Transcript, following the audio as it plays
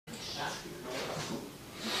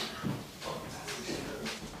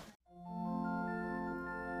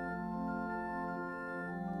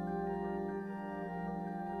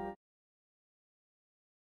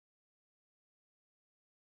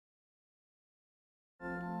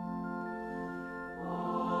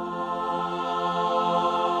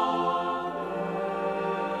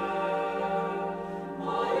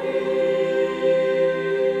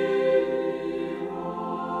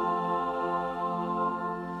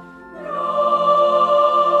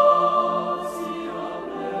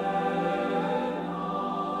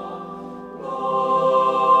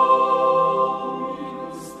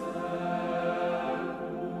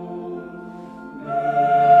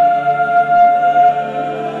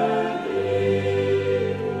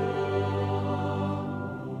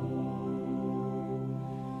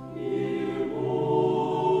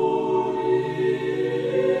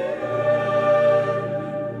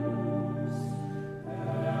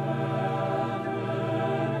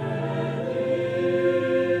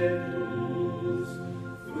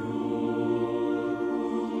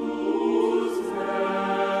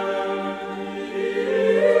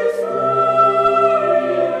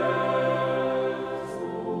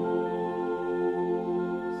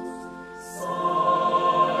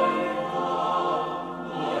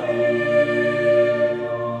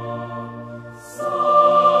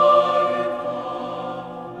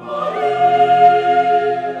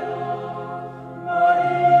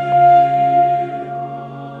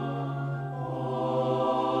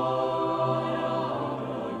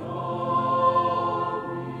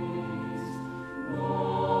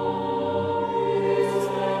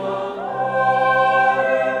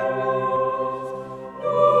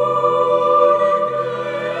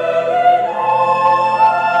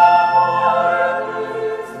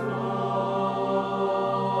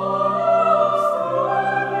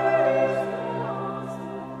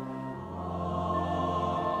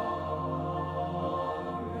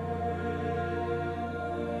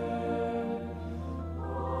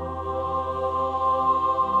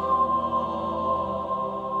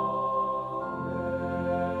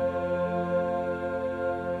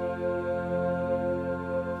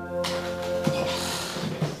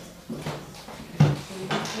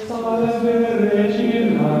Salve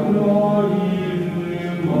Regina Glorii,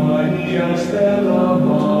 Maria Stella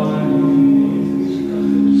Maris,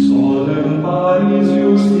 solem Paris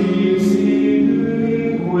justitiae,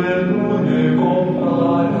 quel nune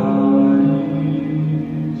compararis.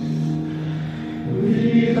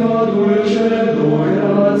 Vita dulce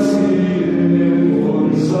gloriatie,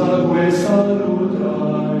 consaque salutaris,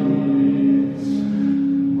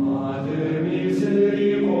 Mater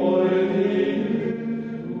misericordiae,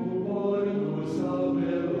 tuboribus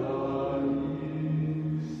appellaris.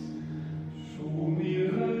 Sumi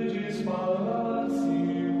regis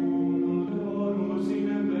palatium, dorus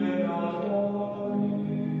imperatoris,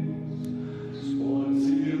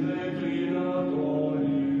 sponsile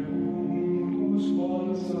declinatorium, tu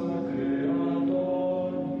sponsa creatoris.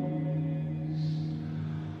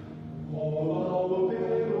 O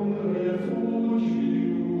lauderum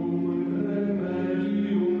refugium,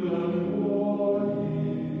 remedium languoris,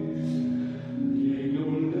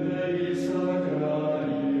 dignum Dei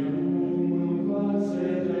sacrarium, vas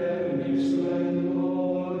eternis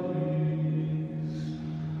splendoris.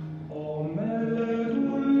 O melle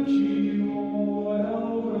dulcior,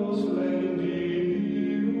 auro splendidor,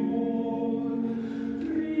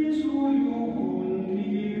 risu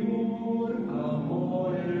iucundior,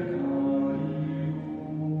 amore carior.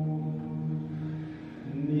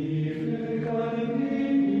 Nive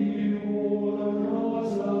candidor,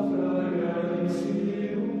 rosa fragrantibor,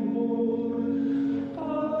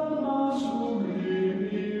 palma sublimior,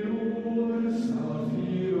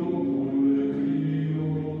 saphiro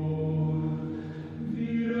pulchrior.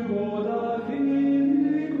 Virgo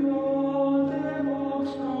Davidic note vox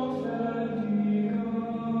prophetica,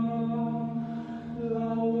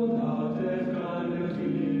 laudate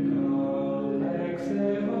cantica, lex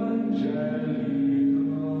evangelica.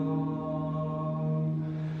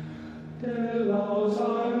 Te laus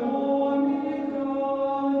harmonica,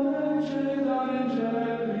 decet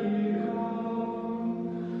angelica,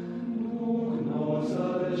 duc nos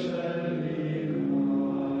ad celica,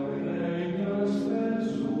 regna spes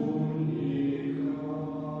unica.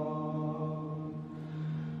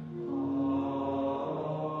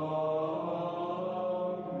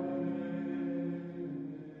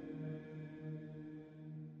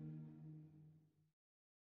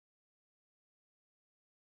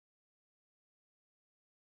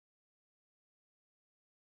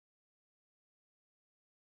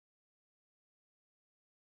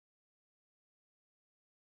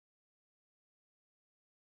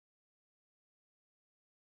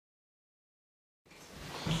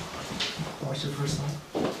 What's your first song?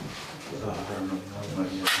 I don't know.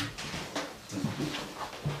 Not yet.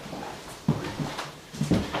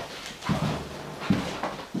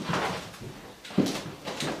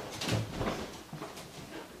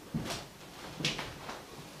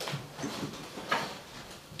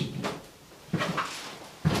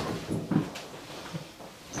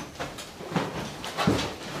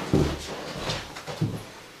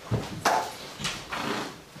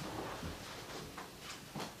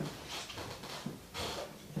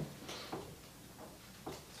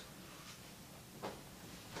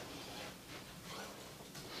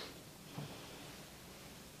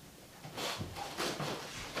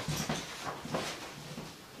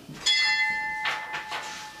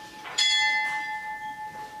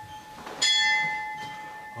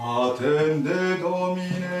 Attende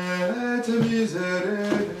Domine et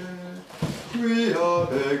miserere, quia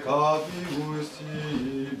peccavimus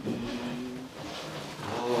tibi.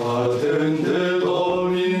 Attende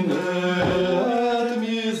Domine et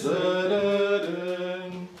miserere,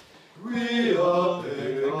 quia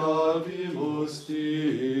peccavimus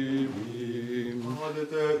tibi. Ad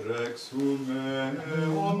te rex sume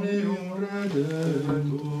omnium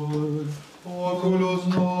redentor, oculos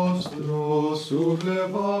nostros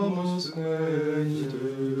sublevamus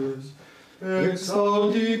pentes,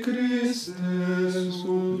 exaudi Christe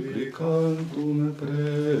supplicantum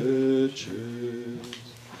preces.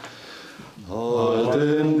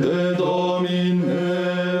 Attende Domine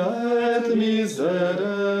et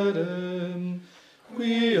miserere,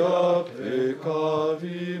 quia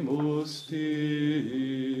peccavimus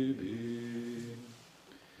tibi.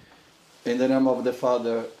 In the name of the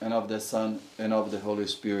Father, and of the Son, and of the Holy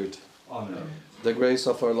Spirit. Amen. The grace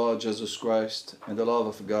of our Lord Jesus Christ, and the love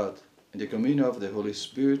of God, and the communion of the Holy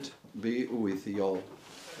Spirit be with you all.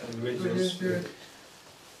 And with your spirit.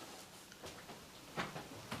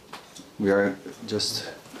 We are just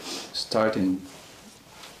starting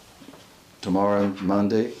tomorrow,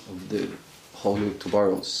 Monday, of the Holy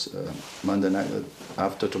tomorrow's Monday night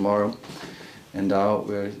after tomorrow. And now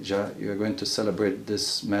we are going to celebrate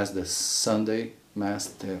this Mass this Sunday, Mass,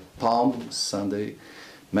 the Palm Sunday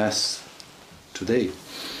Mass today.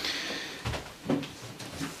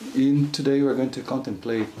 Today we're going to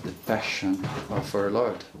contemplate the Passion of our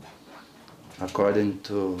Lord according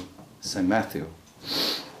to St. Matthew.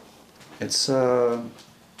 It's an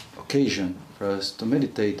occasion for us to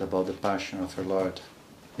meditate about the Passion of our Lord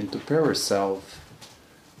and to prepare ourselves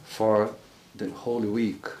for the Holy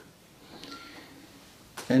Week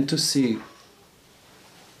and to see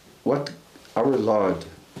what our Lord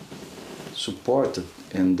supported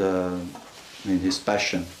in His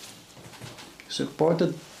Passion.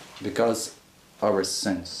 Supported because our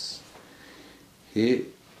sins. He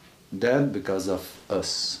died because of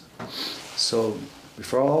us. So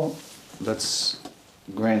before all, let's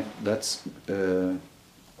greet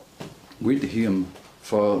Him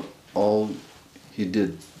for all He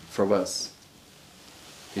did for us.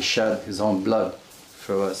 He shed His own blood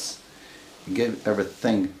for us. He gave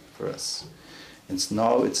everything for us. And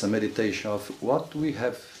now it's a meditation of what we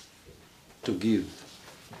have to give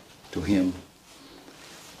to Him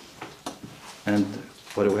and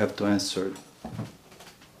what do we have to answer.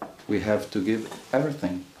 We have to give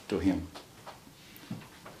everything to Him.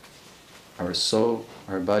 Our soul,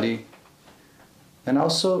 our body, and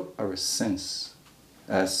also our sins,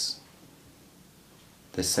 as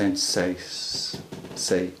the saints say.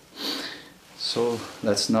 So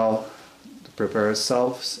let's now prepare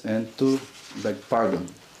ourselves and to beg pardon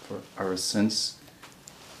for our sins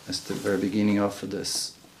as the very beginning of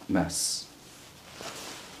this Mass.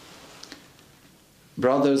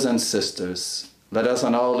 Brothers and sisters, let us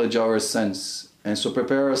acknowledge our sins and so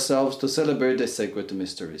prepare ourselves to celebrate the sacred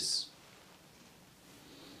mysteries.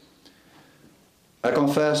 I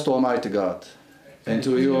confess to Almighty God and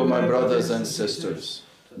to you, my brothers and sisters,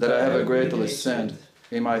 that I have greatly sinned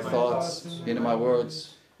in my thoughts, in my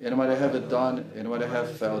words, in what I have done and what I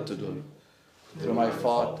have failed to do, through my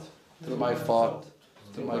fault, through my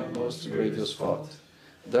most grievous fault.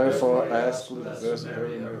 Therefore I ask the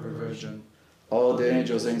Virgin, all the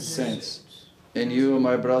angels and saints, and you,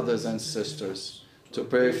 my brothers and sisters, to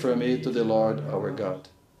pray for me to the Lord our God.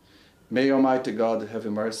 May Almighty God have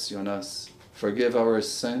mercy on us, forgive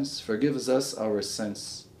us our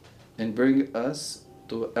sins, and bring us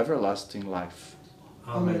to everlasting life.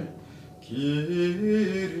 Amen. Kyrie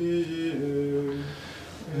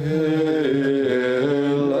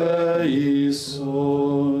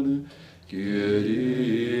eleison,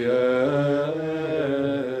 Kyrie eleison,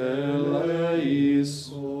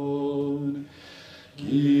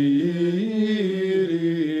 Kyrie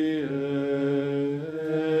eleison,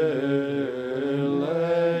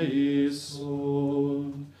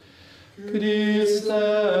 Christe eleison,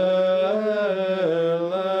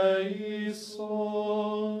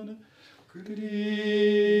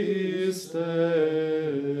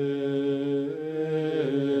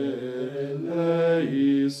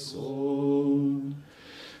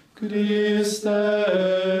 Christe eleison, Christe eleison,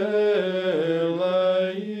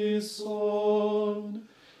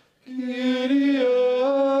 Kyrie eleison,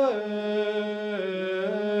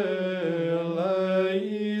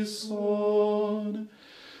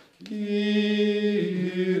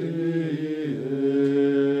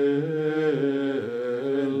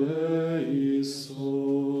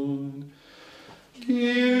 Kyrie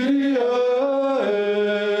eleison, Kyrie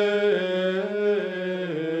eleison.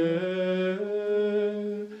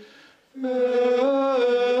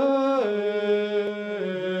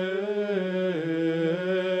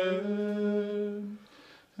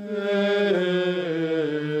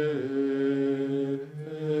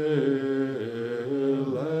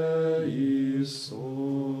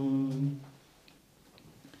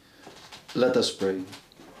 Let us pray.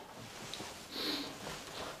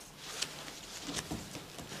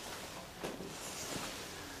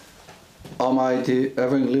 Almighty,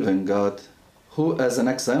 ever-living God, who as an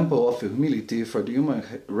example of humility for the human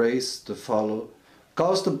race to follow,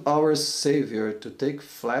 caused our Savior to take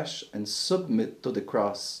flesh and submit to the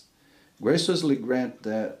cross, graciously grant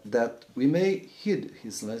that we may heed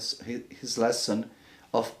his lesson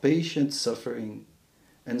of patient suffering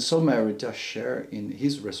and so merit a share in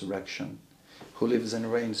his resurrection, who lives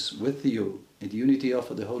and reigns with you in the unity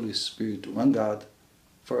of the Holy Spirit, one God,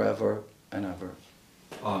 forever and ever.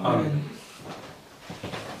 Amen.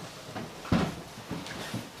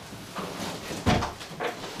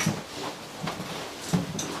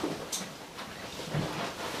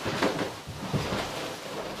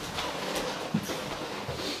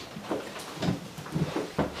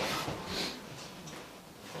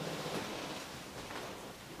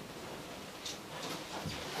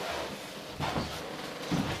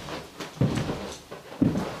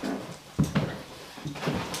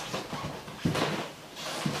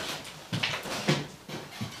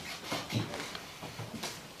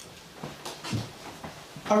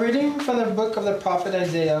 A reading from the book of the prophet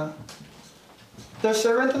Isaiah. The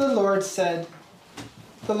servant of the Lord said,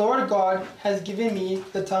 "The Lord God has given me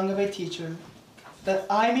the tongue of a teacher, that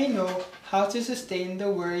I may know how to sustain the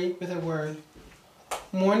weary with a word.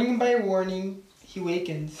 Morning by morning he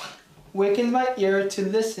wakens my ear to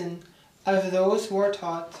listen as those who are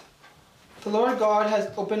taught. The Lord God has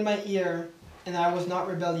opened my ear, and I was not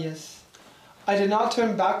rebellious. I did not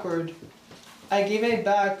turn backward. I gave my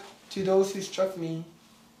back to those who struck me,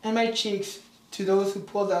 and my cheeks to those who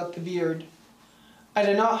pulled out the beard. I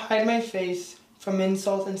did not hide my face from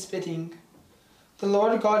insult and spitting. The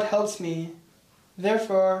Lord God helps me.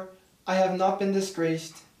 Therefore, I have not been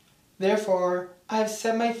disgraced. Therefore, I have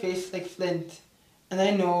set my face like flint, and I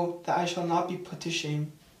know that I shall not be put to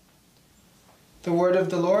shame." The word of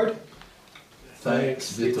the Lord.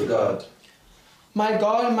 Thanks be to God. My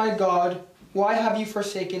God, why have you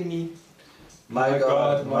forsaken me? My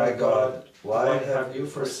God, why have you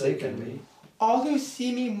forsaken me? All who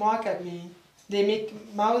see me mock at me. They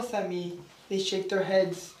make mouths at me. They shake their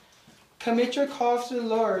heads. Commit your cause to the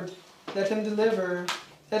Lord. Let him deliver.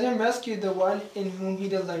 Let him rescue the one in whom he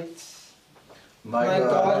delights. My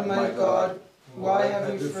God, why have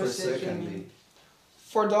you forsaken me?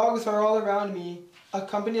 For dogs are all around me. A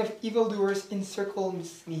company of evildoers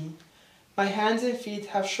encircles me. My hands and feet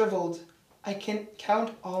have shriveled. I can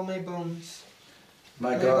count all my bones.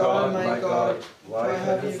 My God, why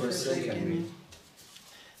have you forsaken me?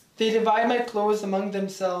 They divide my clothes among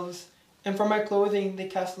themselves, and for my clothing they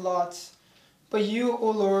cast lots. But you, O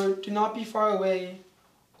Lord, do not be far away.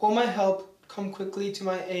 O my help, come quickly to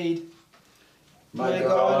my aid. My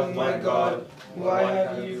God, why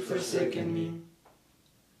have you forsaken me?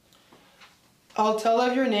 I'll tell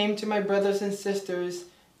of your name to my brothers and sisters.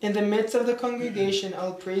 In the midst of the congregation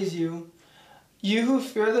I'll praise you. You who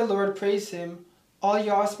fear the Lord, praise him. All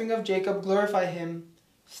you offspring of Jacob, glorify him.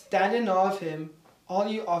 Stand in awe of him, all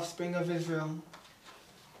you offspring of Israel.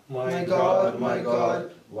 My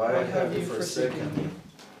God, why have you forsaken me?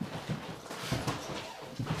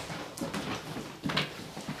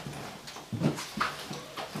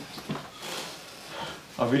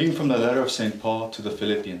 A reading from the letter of St. Paul to the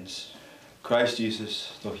Philippians. Christ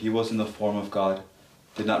Jesus, though he was in the form of God,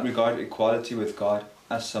 did not regard equality with God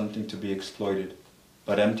as something to be exploited,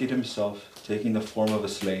 but emptied himself, taking the form of a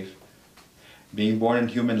slave. Being born in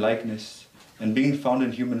human likeness, and being found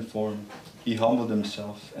in human form, he humbled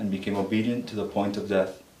himself and became obedient to the point of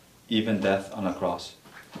death, even death on a cross.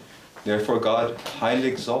 Therefore God highly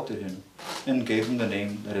exalted him and gave him the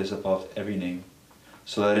name that is above every name,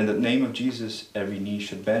 so that in the name of Jesus every knee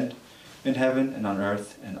should bend, in heaven and on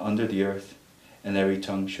earth and under the earth, and every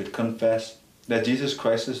tongue should confess that Jesus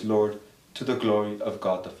Christ is Lord, to the glory of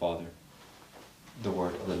God the Father. The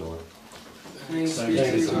word of the Lord. Thanks be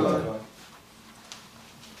to God.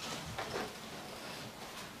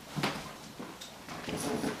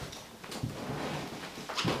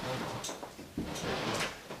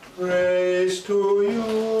 Praise to you,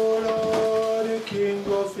 Lord, King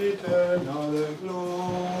of eternal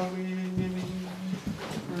glory.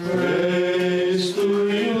 Praise to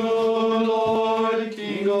you, Lord,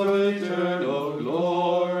 King of eternal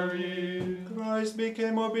glory. Christ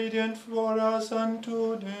became obedient for us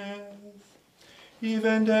unto death,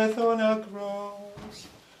 even death on a cross.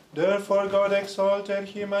 Therefore God exalted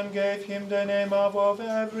him and gave him the name above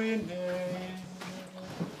every name.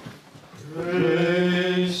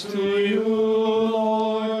 Praise to you,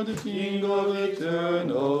 Lord, King of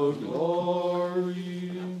eternal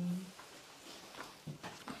glory.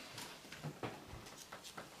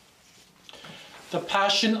 The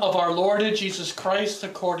Passion of our Lord Jesus Christ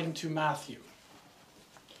according to Matthew.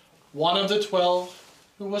 One of the 12,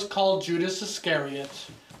 who was called Judas Iscariot,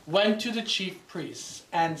 went to the chief priests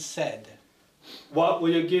and said, "What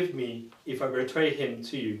will you give me if I betray him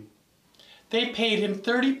to you?" They paid him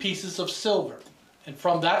 30 pieces of silver, and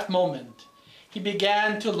from that moment he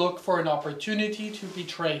began to look for an opportunity to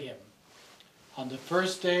betray him. On the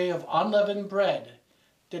first day of unleavened bread,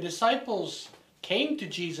 the disciples came to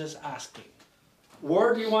Jesus asking,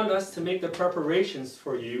 "Where do you want us to make the preparations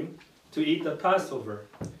for you to eat the Passover?"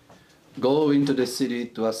 Go into the city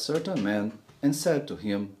to a certain man and said to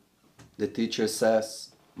him, "The teacher says,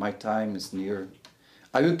 my time is near.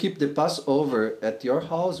 I will keep the Passover at your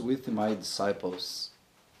house with my disciples."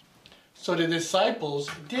 So the disciples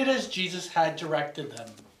did as Jesus had directed them,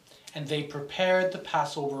 and they prepared the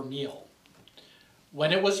Passover meal.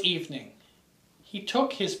 When it was evening, he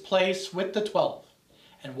took his place with the 12,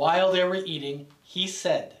 and while they were eating, he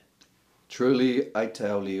said, "Truly I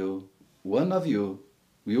tell you, one of you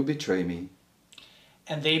will betray me."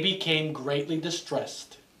 and they became greatly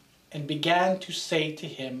distressed. and began to say to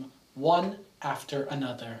him one after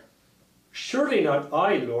another, Surely not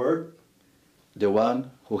I, Lord. The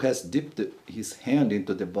one who has dipped his hand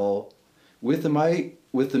into the bowl with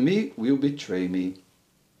me will betray me.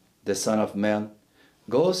 The Son of Man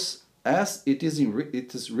goes as it is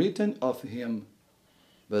written of him,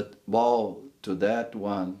 but woe to that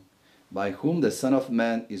one by whom the Son of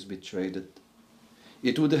Man is betrayed.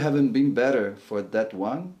 It would have been better for that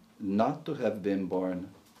one not to have been born.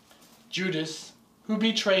 Judas, who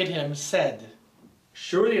betrayed him, said,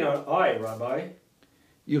 Surely not I, Rabbi.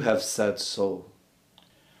 You have said so.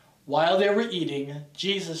 While they were eating,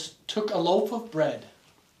 Jesus took a loaf of bread.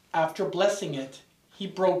 After blessing it, he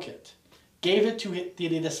broke it, gave it to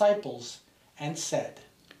the disciples, and said,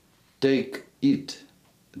 Take, eat.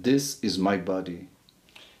 This is my body.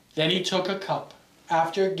 Then he took a cup.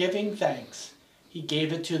 After giving thanks, he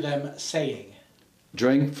gave it to them, saying,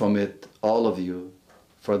 Drink from it, all of you,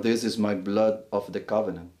 for this is my blood of the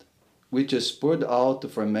covenant, which is poured out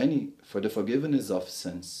for many for the forgiveness of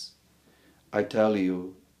sins. I tell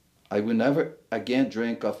you, I will never again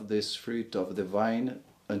drink of this fruit of the vine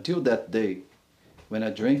until that day, when I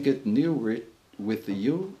drink it new with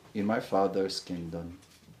you in my Father's kingdom.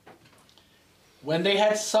 When they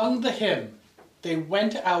had sung the hymn, they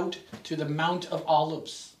went out to the Mount of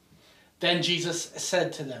Olives. Then Jesus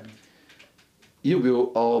said to them, You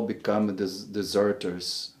will all become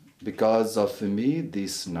deserters because of me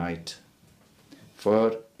this night.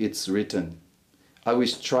 For it's written, I will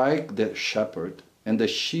strike the shepherd, and the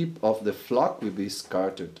sheep of the flock will be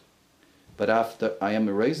scattered. But after I am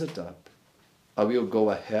raised up, I will go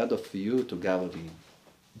ahead of you to Galilee.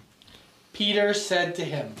 Peter said to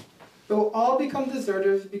him, Though all become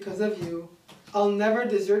deserters because of you, I'll never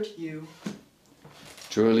desert you.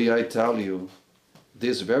 Truly I tell you,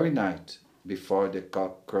 this very night, before the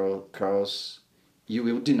cock crows, you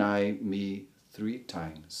will deny me 3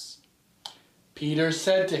 times. Peter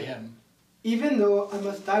said to him, Even though I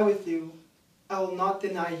must die with you, I will not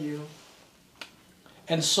deny you.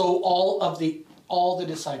 and so all the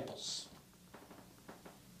disciples.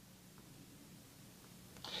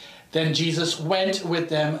 Then Jesus went with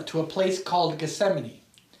them to a place called Gethsemane,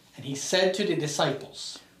 and he said to the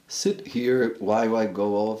disciples, Sit here while I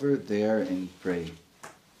go over there and pray.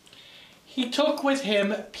 He took with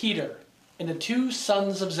him Peter and the 2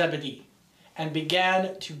 sons of Zebedee, and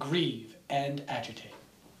began to grieve and agitate.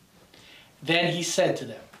 Then he said to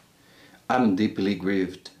them, I'm deeply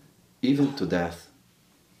grieved, even to death.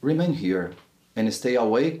 Remain here and stay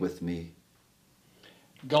awake with me.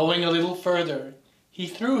 Going a little further, he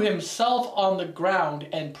threw himself on the ground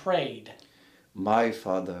and prayed, My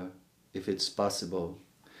Father, if it's possible,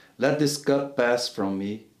 let this cup pass from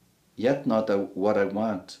me, yet not what I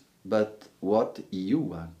want, but what you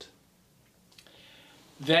want.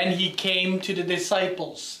 Then he came to the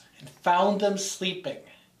disciples and found them sleeping,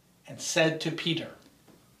 and said to Peter,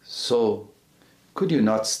 So, could you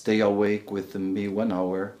not stay awake with me 1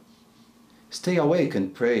 hour? Stay awake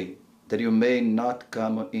and pray, that you may not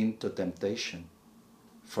come into temptation.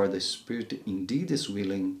 For the spirit indeed is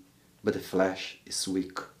willing, but the flesh is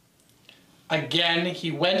weak. Again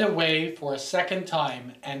he went away for a second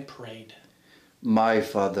time and prayed, My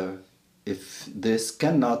Father, if this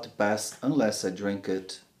cannot pass unless I drink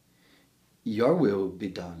it, your will be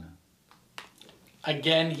done.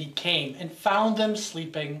 Again he came and found them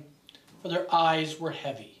sleeping, for their eyes were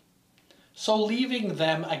heavy. So leaving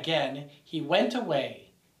them again, he went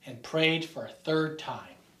away and prayed for a 3rd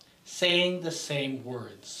time, saying the same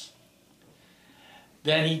words.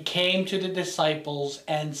 Then he came to the disciples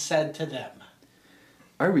and said to them,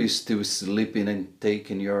 Are you still sleeping and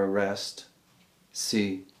taking your rest?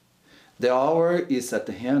 See, the hour is at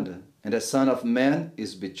hand, and the Son of Man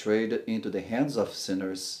is betrayed into the hands of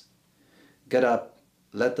sinners. Get up,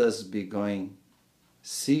 let us be going.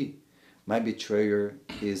 See, my betrayer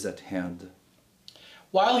is at hand.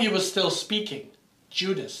 While he was still speaking,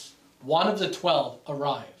 Judas, one of the 12,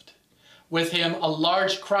 arrived. With him a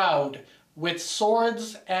large crowd with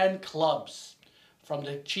swords and clubs from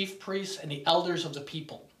the chief priests and the elders of the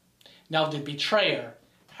people. Now the betrayer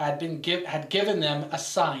had given them a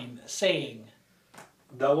sign, saying,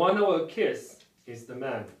 The one who will kiss is the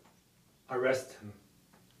man. Arrest him.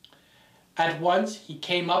 At once he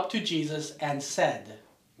came up to Jesus and said,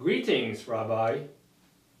 Greetings, Rabbi.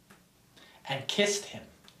 and kissed him.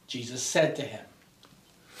 Jesus said to him,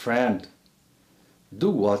 Friend, do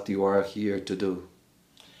what you are here to do.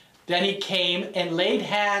 Then he came and laid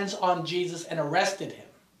hands on Jesus and arrested him.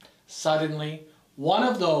 Suddenly, one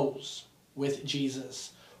of those with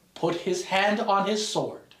Jesus put his hand on his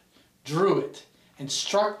sword, drew it, and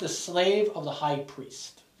struck the slave of the high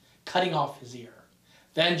priest, cutting off his ear.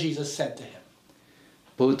 Then Jesus said to him,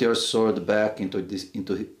 Put your sword back into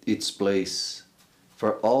its place,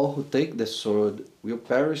 for all who take the sword will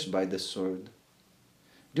perish by the sword.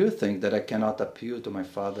 Do you think that I cannot appeal to my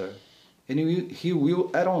Father, and he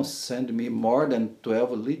will at once send me more than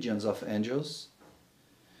 12 legions of angels?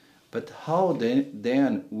 But how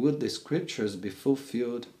then would the scriptures be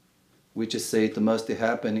fulfilled, which say it must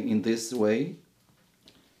happen in this way?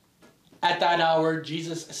 At that hour,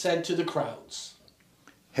 Jesus said to the crowds,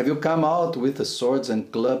 Have you come out with the swords and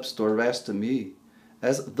clubs to arrest me,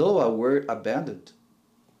 as though I were abandoned?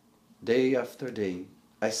 Day after day,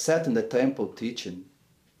 I sat in the temple teaching,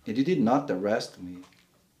 and you did not arrest me.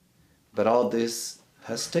 But all this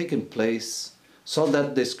has taken place so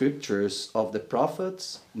that the scriptures of the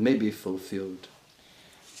prophets may be fulfilled.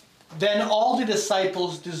 Then all the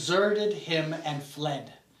disciples deserted him and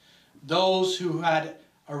fled. Those who had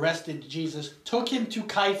arrested Jesus took him to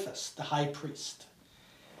Caiaphas, the high priest,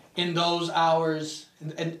 in those hours,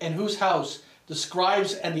 in whose house the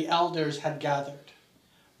scribes and the elders had gathered.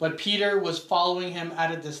 But Peter was following him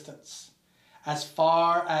at a distance, as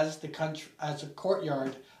far as the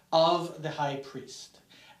courtyard of the high priest.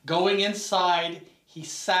 Going inside, he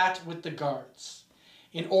sat with the guards,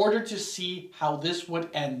 in order to see how this would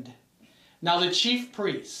end. Now the chief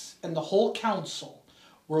priests and the whole council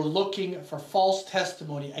were looking for false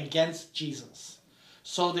testimony against Jesus,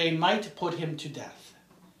 so they might put him to death.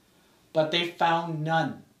 But they found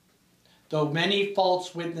none, though many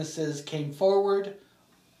false witnesses came forward.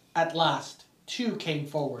 At last, 2 came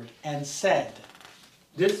forward and said,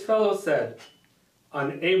 This fellow said,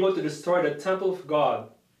 unable to destroy the temple of God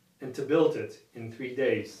and to build it in 3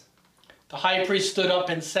 days. The high priest stood up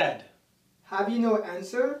and said, Have you no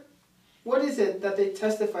answer? What is it that they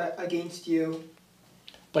testify against you?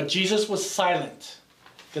 But Jesus was silent.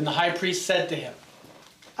 Then the high priest said to him,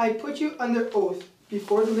 I put you under oath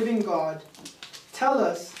before the living God. Tell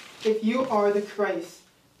us if you are the Christ,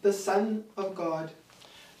 the Son of God.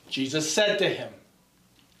 Jesus said to him,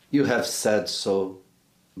 You have said so,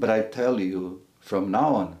 but I tell you, from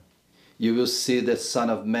now on, you will see the Son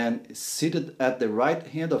of Man seated at the right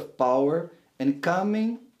hand of power and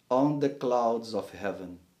coming on the clouds of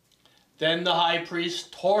heaven. Then the high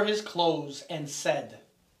priest tore his clothes and said,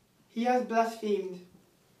 He has blasphemed.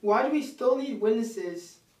 Why do we still need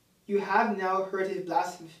witnesses? You have now heard his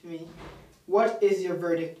blasphemy. What is your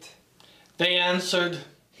verdict? They answered,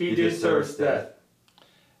 He deserves death.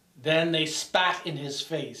 Then they spat in his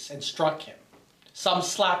face and struck him. Some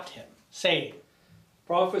slapped him, saying,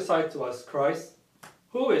 Prophesy to us, Christ.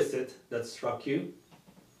 Who is it that struck you?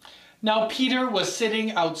 Now Peter was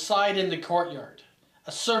sitting outside in the courtyard.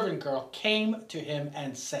 A servant girl came to him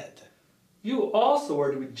and said, You also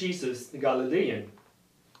were with Jesus the Galilean.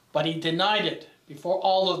 But he denied it before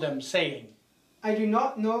all of them, saying, I do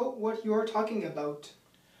not know what you are talking about.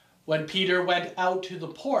 When Peter went out to the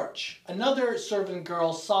porch, another servant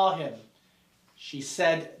girl saw him. She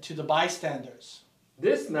said to the bystanders,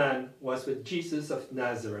 This man was with Jesus of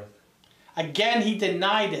Nazareth. Again he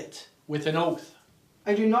denied it with an oath.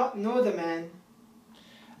 I do not know the man.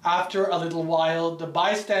 After a little while, the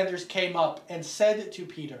bystanders came up and said to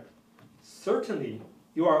Peter, Certainly,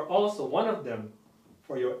 you are also one of them,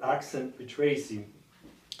 for your accent betrays you.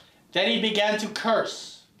 Then he began to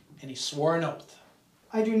curse, and he swore an oath.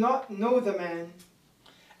 I do not know the man.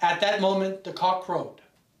 At that moment, the cock crowed.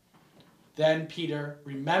 Then Peter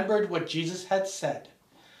remembered what Jesus had said,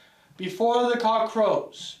 Before the cock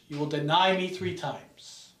crows, you will deny me 3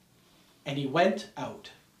 times. And he went out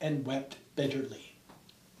and wept bitterly.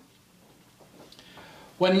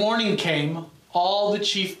 When morning came, all the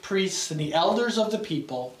chief priests and the elders of the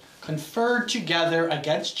people conferred together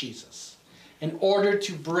against Jesus in order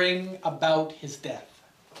to bring about his death.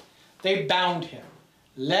 They bound him,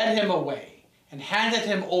 led him away, and handed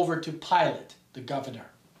him over to Pilate, the governor.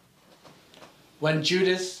 When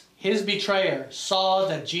Judas, his betrayer, saw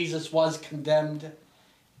that Jesus was condemned,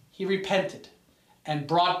 he repented and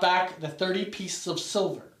brought back the 30 pieces of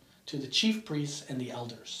silver to the chief priests and the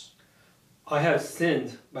elders. I have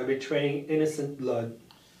sinned by betraying innocent blood.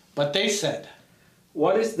 But they said,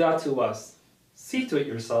 What is that to us? See to it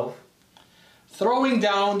yourself. Throwing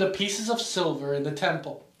down the pieces of silver in the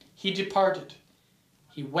temple, he departed.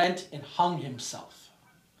 He went and hung himself.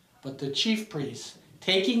 But the chief priests,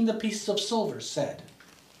 taking the pieces of silver, said,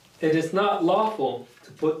 It is not lawful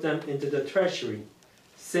to put them into the treasury,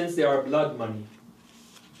 since they are blood money.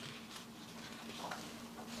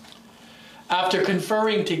 After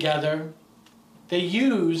conferring together, they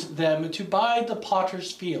used them to buy the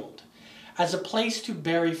potter's field as a place to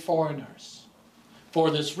bury foreigners.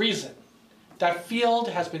 For this reason, That field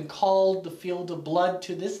has been called the field of blood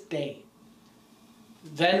to this day.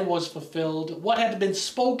 Then was fulfilled what had been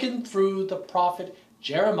spoken through the prophet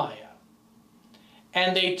Jeremiah.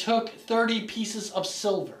 And they took 30 pieces of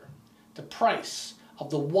silver, the price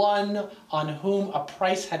of the one on whom a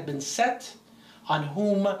price had been set, on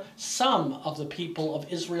whom some of the people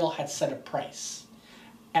of Israel had set a price.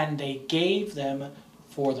 And they gave them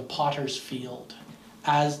for the potter's field,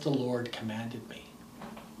 as the Lord commanded me.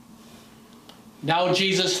 Now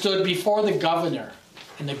Jesus stood before the governor,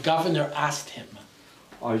 and the governor asked him,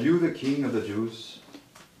 Are you the king of the Jews?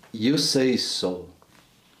 You say so.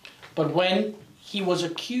 But when he was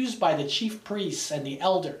accused by the chief priests and the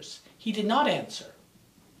elders, he did not answer.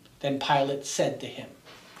 Then Pilate said to him,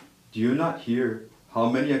 Do you not hear how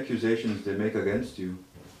many accusations they make against you?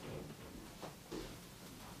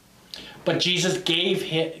 But Jesus gave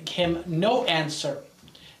him no answer,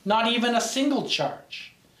 not even a single charge.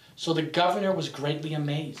 So the governor was greatly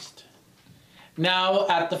amazed. Now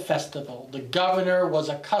at the festival, the governor was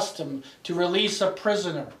accustomed to release a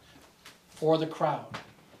prisoner for the crowd,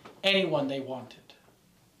 anyone they wanted.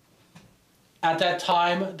 At that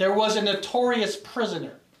time, there was a notorious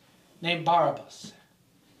prisoner named Barabbas.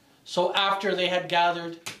 So after they had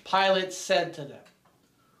gathered, Pilate said to them,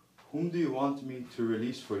 Whom do you want me to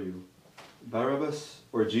release for you, Barabbas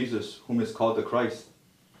or Jesus, whom is called the Christ?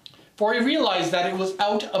 For he realized that it was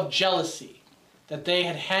out of jealousy that they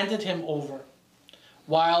had handed him over.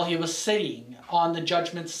 While he was sitting on the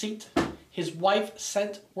judgment seat, his wife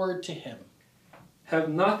sent word to him, Have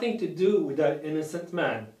nothing to do with that innocent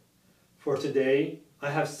man, for today I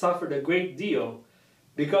have suffered a great deal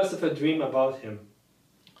because of a dream about him.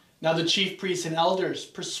 Now the chief priests and elders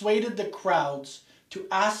persuaded the crowds to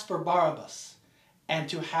ask for Barabbas and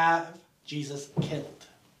to have Jesus killed.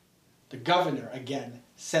 The governor again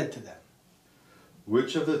said to them,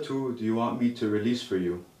 Which of the two do you want me to release for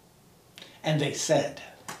you? and they said,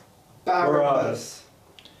 Barabbas.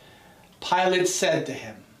 Pilate said to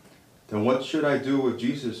him, Then what should I do with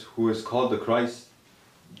Jesus, who is called the Christ?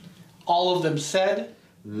 all of them said.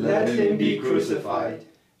 Let him be crucified.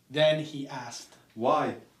 Then he asked,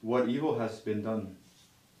 Why? What evil has been done?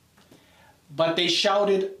 but they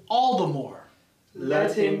shouted all the more.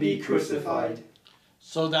 Let him be crucified.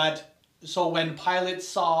 So when Pilate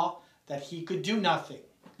saw that he could do nothing,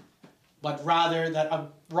 but rather that a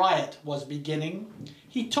riot was beginning,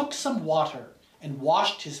 he took some water and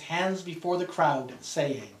washed his hands before the crowd,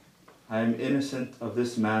 saying, I am innocent of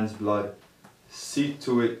this man's blood. See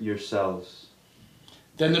to it yourselves.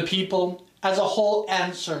 Then the people as a whole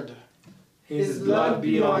answered. His blood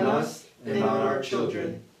be on us and on our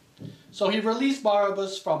children. So he released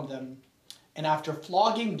Barabbas from them, and after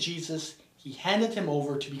flogging Jesus, he handed him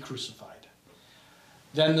over to be crucified.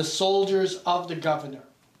 Then the soldiers of the governor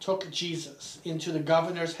took Jesus into the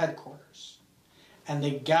governor's headquarters, and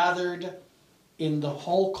they gathered in the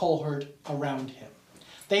whole cohort around him.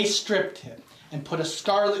 They stripped him and put a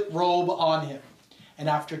scarlet robe on him, and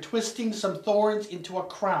after twisting some thorns into a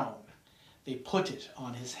crown, they put it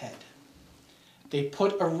on his head. They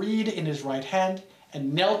put a reed in his right hand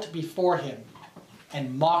and knelt before him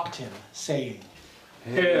and mocked him, saying,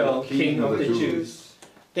 Hail, King of the Jews.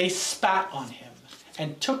 They spat on him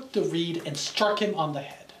and took the reed and struck him on the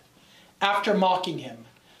head. After mocking him,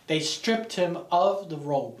 they stripped him of the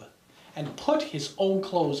robe and put his own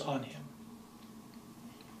clothes on him.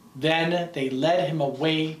 Then they led him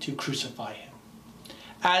away to crucify him.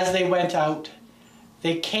 As they went out,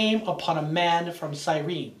 they came upon a man from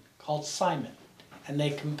Cyrene called Simon, and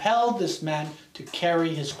they compelled this man to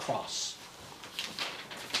carry his cross.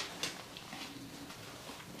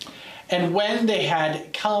 And when they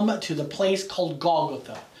had come to the place called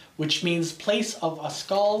Golgotha, which means place of a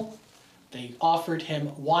skull, they offered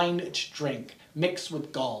him wine to drink, mixed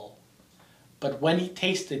with gall. But when he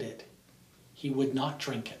tasted it, he would not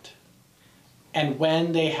drink it. And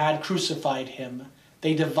when they had crucified him,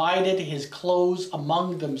 they divided his clothes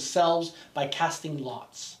among themselves by casting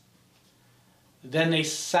lots. Then they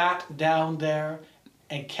sat down there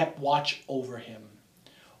and kept watch over him.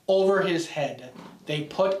 Over his head they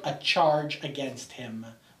put a charge against him,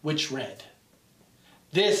 which read,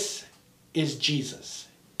 This is Jesus,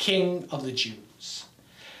 King of the Jews.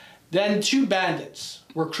 Then 2 bandits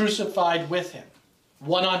were crucified with him,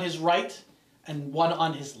 one on his right and one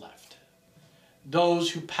on his left.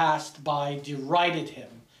 Those who passed by derided him,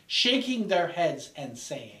 shaking their heads and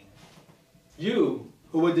saying, You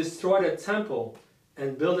who would destroy the temple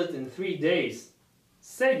and build it in 3 days,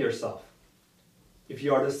 save yourself. If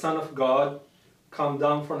you are the Son of God, come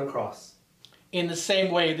down from the cross. In the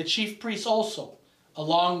same way, the chief priests also,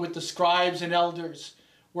 along with the scribes and elders,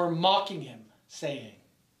 were mocking him, saying,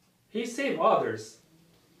 He saved others.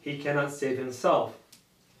 He cannot save himself.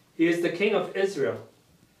 He is the King of Israel.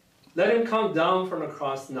 Let him come down from the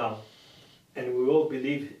cross now, and we will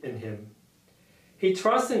believe in him. He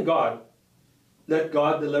trusts in God. Let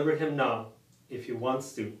God deliver him now, if he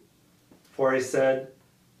wants to. For he said,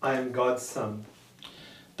 I am God's son.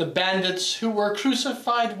 The bandits who were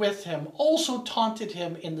crucified with him also taunted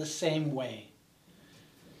him in the same way.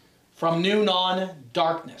 From noon on,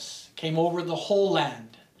 darkness came over the whole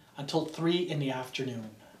land until 3 in the afternoon.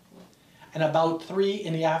 And about 3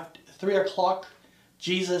 o'clock,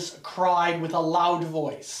 Jesus cried with a loud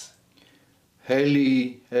voice,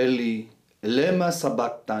 Eli, Eli, lema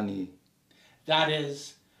sabachthani. that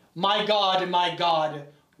is, my God,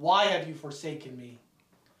 why have you forsaken me?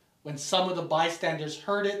 When some of the bystanders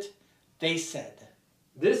heard it, they said,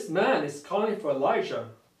 This man is calling for Elijah.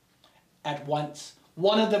 At once,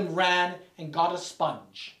 one of them ran and got a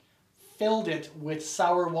sponge, filled it with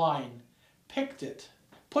sour wine, picked it,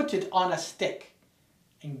 put it on a stick,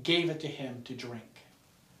 and gave it to him to drink.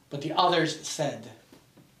 But the others said,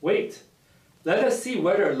 Wait, let us see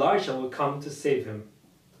whether Elijah will come to save him.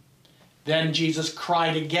 Then Jesus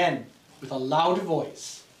cried again with a loud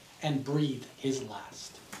voice and breathed his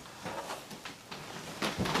last.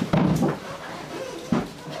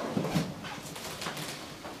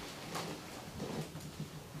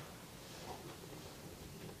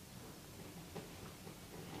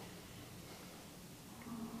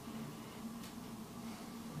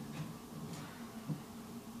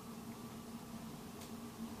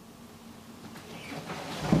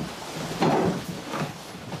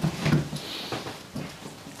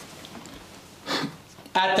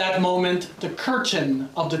 At that moment, the curtain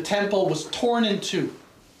of the temple was torn in two,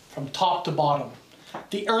 from top to bottom.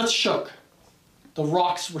 The earth shook, the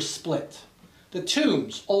rocks were split, the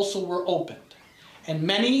tombs also were opened, and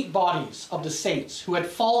many bodies of the saints who had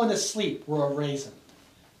fallen asleep were arisen.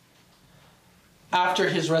 After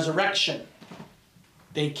his resurrection,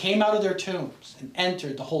 they came out of their tombs and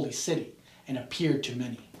entered the holy city and appeared to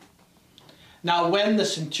many. Now when the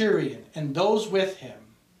centurion and those with him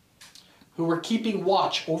who were keeping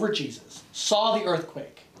watch over Jesus saw the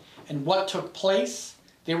earthquake and what took place,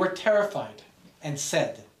 they were terrified and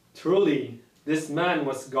said, Truly, this man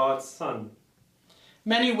was God's son.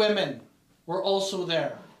 Many women were also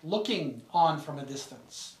there, looking on from a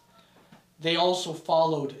distance. They also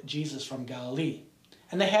followed Jesus from Galilee,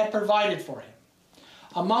 and they had provided for him.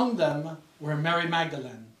 Among them were Mary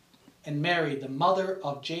Magdalene, and Mary, the mother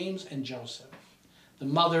of James and Joseph, the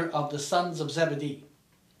mother of the sons of Zebedee.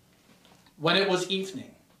 When it was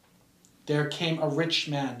evening, there came a rich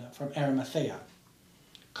man from Arimathea,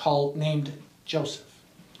 named Joseph,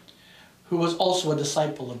 who was also a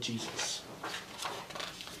disciple of Jesus.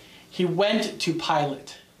 He went to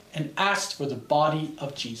Pilate and asked for the body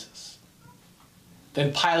of Jesus.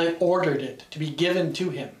 Then Pilate ordered it to be given to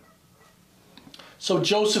him. So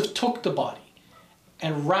Joseph took the body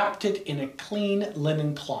and wrapped it in a clean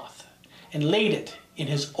linen cloth and laid it in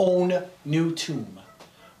his own new tomb,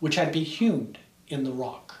 which had been hewn in the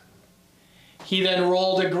rock. He then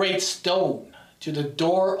rolled a great stone to the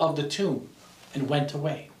door of the tomb and went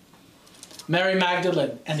away. Mary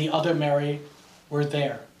Magdalene and the other Mary were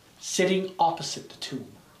there, sitting opposite the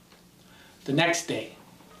tomb. The next day,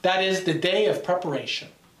 that is the day of preparation,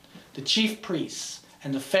 the chief priests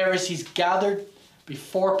and the Pharisees gathered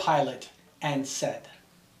before Pilate and said,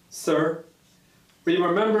 Sir, we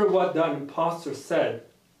remember what that impostor said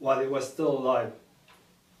while he was still alive.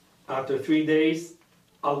 After 3 days,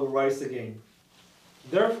 I will rise again.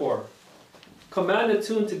 Therefore, command the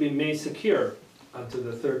tomb to be made secure until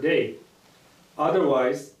the 3rd day.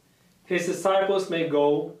 Otherwise, his disciples may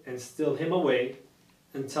go and steal him away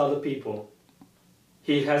and tell the people,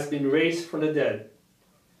 he has been raised from the dead,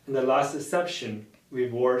 and the last deception will be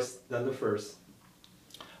worse than the first.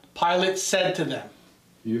 Pilate said to them,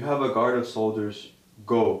 You have a guard of soldiers.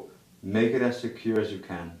 Go, make it as secure as you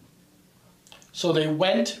can. So they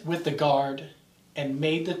went with the guard and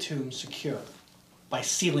made the tomb secure by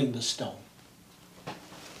sealing the stone.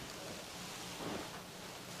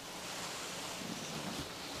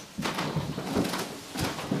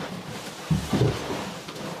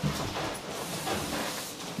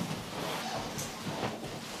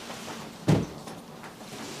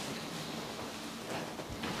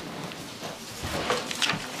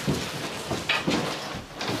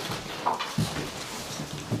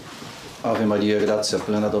 Ave Maria, gratia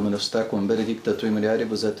plena Dominus tecum, benedicta tui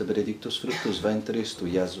mulieribus et benedictus fructus ventris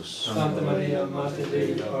tui, Iesus. Santa Maria, Mater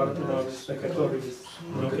Dei, ora pro nobis peccatoribus,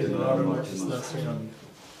 nunc et in hora mortis nostre. Amen.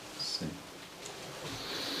 Sì.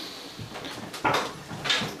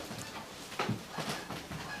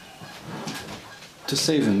 to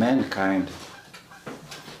save mankind,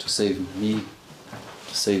 to save me,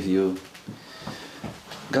 to save you.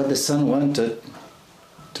 God the Son wanted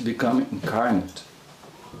to become incarnate,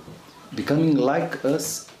 becoming like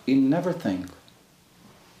us in everything,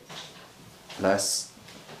 less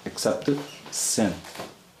except sin.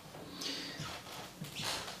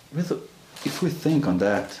 If we think on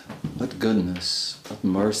that, what goodness, what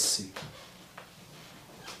mercy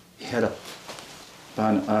He had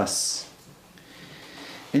upon us.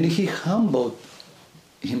 And He humbled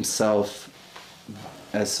Himself,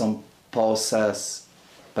 as St. Paul says,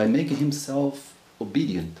 by making Himself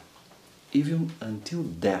obedient, even until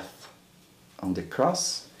death on the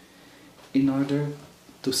cross, in order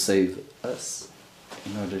to save us,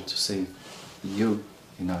 in order to save you,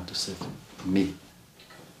 in order to save me.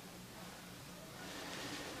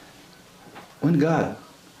 When God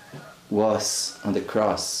was on the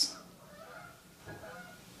cross,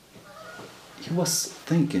 He was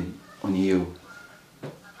thinking on you.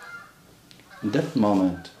 In that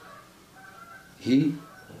moment, He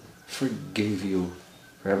forgave you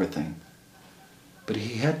for everything. But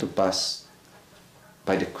He had to pass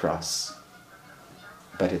by the cross,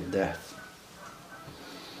 by the death.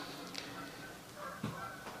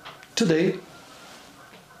 Today,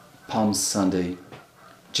 Palm Sunday,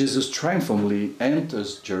 Jesus triumphantly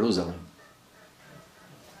enters Jerusalem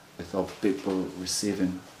with all people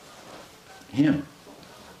receiving Him.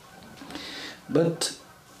 But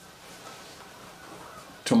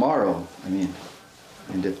tomorrow, in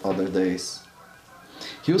the other days,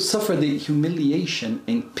 He will suffer the humiliation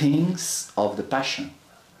and pains of the Passion.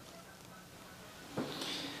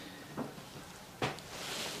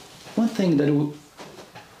 One thing that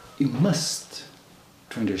we must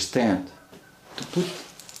to understand, to put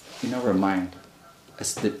in our mind,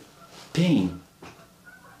 as the pain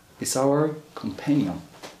is our companion.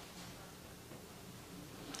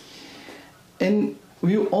 And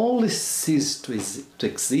we will only cease to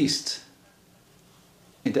exist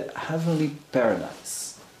in the heavenly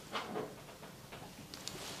paradise.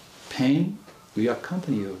 Pain will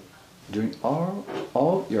accompany you during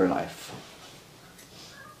all your life.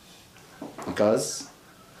 Because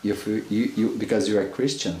because you are a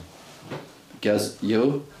Christian, because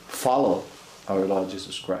you follow our Lord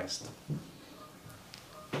Jesus Christ.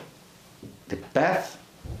 The path,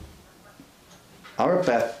 our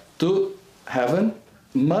path to heaven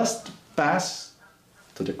must pass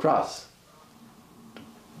to the cross.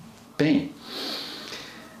 Pain.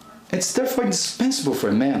 It's therefore indispensable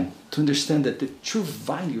for man to understand that the true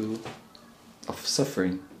value of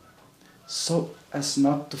suffering, so as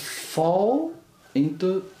not to fall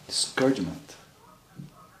into discouragement.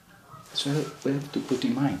 That's what we have to put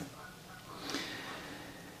in mind.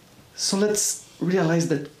 So let's realize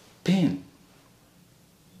that pain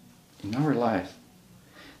in our life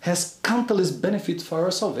has countless benefits for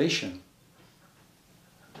our salvation.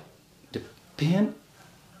 The pain,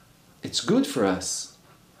 it's good for us.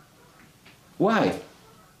 Why?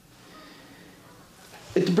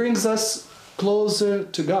 It brings us closer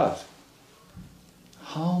to God.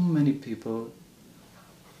 How many people,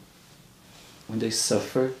 when they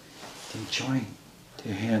suffer, they join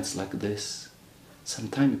their hands like this?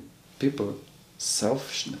 Sometimes people,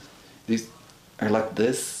 selfishness, these are like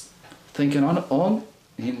this, thinking on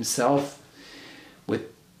himself.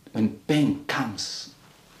 When pain comes,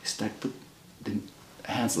 he starts to put the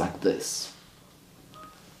hands like this.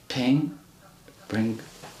 Pain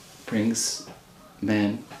brings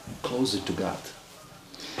man closer to God.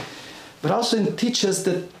 But also it teaches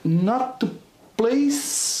that not to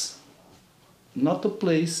place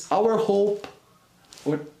our hope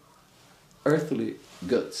on earthly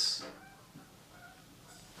goods.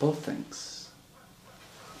 Both things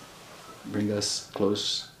bring us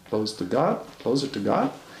closer to God,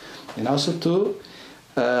 and also to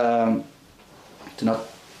not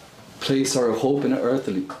place our hope in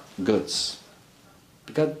earthly goods,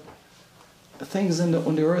 because things on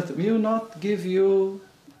the earth will not give you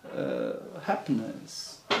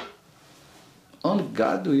happiness. Only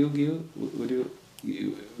God will give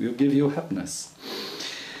you happiness.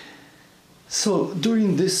 So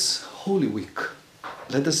during this Holy Week,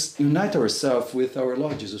 let us unite ourselves with our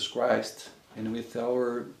Lord Jesus Christ and with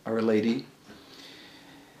our Lady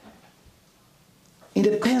in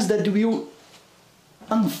the pains that will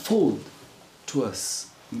unfold to us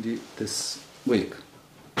in this week.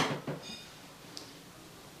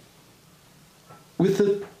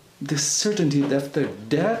 With the certainty that after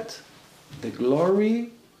death, the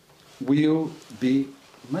glory will be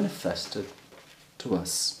manifested to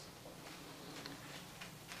us.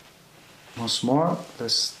 Once more,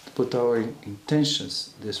 let's to put our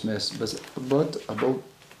intentions this Mass, but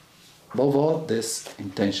above all these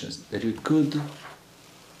intentions, that we could,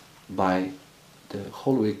 by the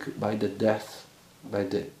whole week, by the death, by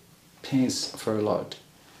the pains of our Lord,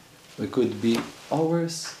 we could be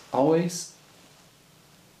always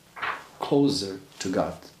closer to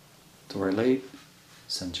God, to our late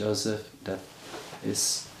Saint Joseph that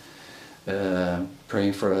is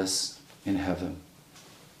praying for us in heaven.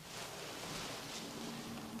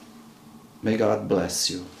 May God bless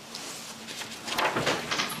you.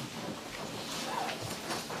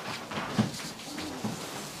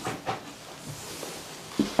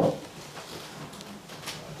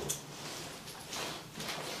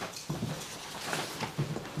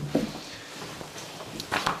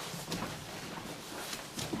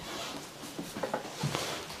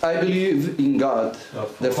 I believe in God,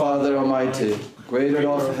 the Father Almighty, creator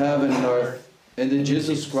of heaven and earth, and in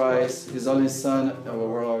Jesus Christ, His only Son, our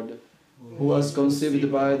Lord, who was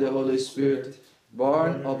conceived by the Holy Spirit,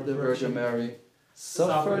 born of the Virgin Mary,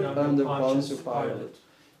 suffered under Pontius Pilate,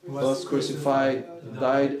 was crucified,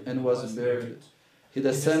 died, and was buried. He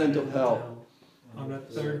descended to hell. On the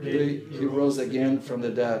third day He rose again from the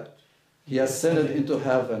dead. He ascended into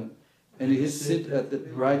heaven, and He sits at the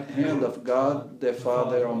right hand of God, the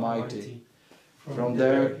Father Almighty. From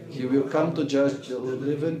there He will come to judge the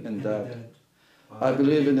living and dead. I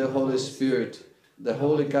believe in the Holy Spirit, the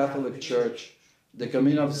Holy Catholic Church, the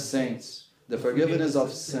communion of saints, the forgiveness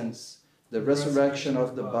of sins, the resurrection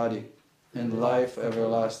of the body, and life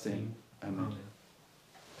everlasting. Amen.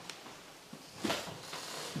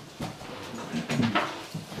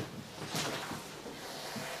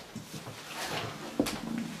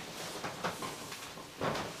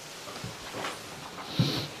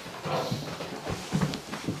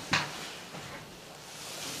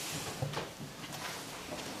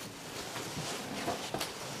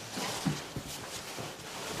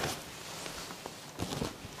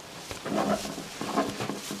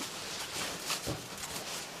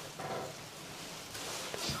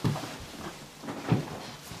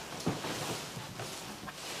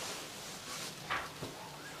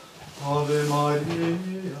 Ave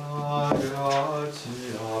Maria,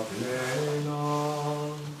 gratia plena,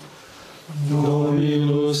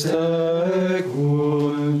 Dominus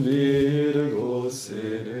tecum, Virgo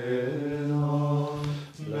serena,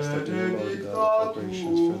 Blessed are you, Lord God, of all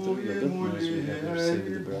creations, fruit of your goodness, we have received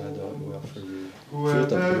the bread of we offer you. Fruit of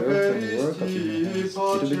the earth and the work of your hands, it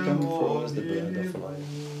will become for us the bread of life.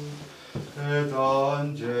 et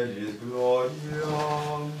angelis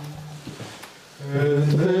gloriam,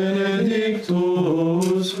 et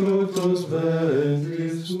benedictus fructus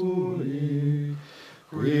ventris tui,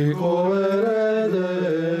 qui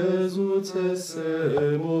coeredes ut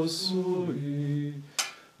essemus sui,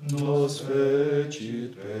 nos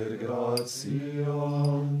fecit per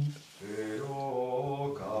gratiam.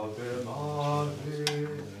 Pero cave mare,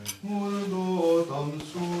 muldo tam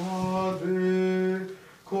suave,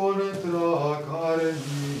 contra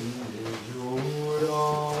carmine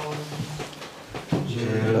juram.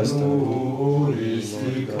 Genuris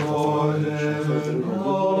licorem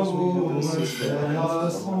novum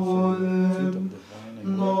steas solem,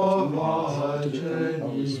 nova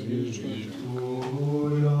genis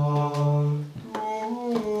virgitura,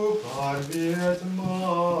 tu parvi et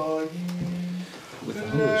magi, With the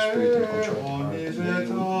Holy Spirit and contrite heart, may you be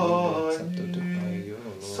accepted by you,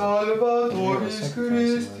 Lord. Salvatoris Sacrifice my Son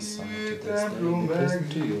Christi, to this day, templum we present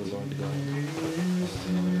to you, Lord God.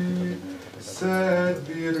 Christi, sed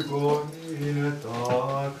Virgo in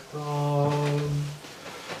tactam.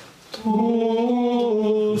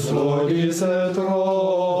 Tu solis et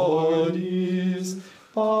rodis,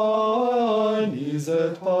 panis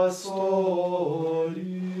et pastoris,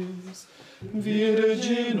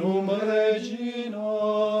 Virginum Regina,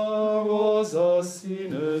 rosas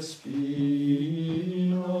in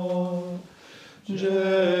spina,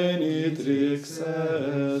 genitrix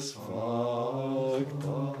es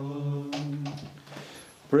facta.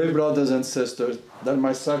 Pray, brothers and sisters, that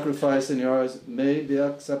my sacrifice and yours may be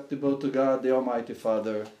acceptable to God, the Almighty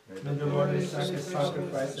Father. May the Lord accept the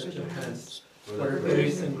sacrifice at your hands, for the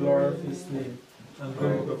praise and glory of His name, and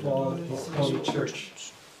good of all His holy church.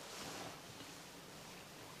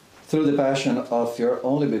 Through the passion of your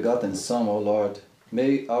only begotten Son, O Lord,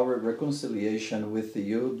 may our reconciliation with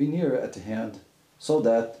you be near at hand, so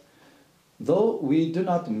that, though we do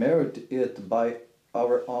not merit it by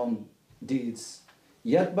our own deeds,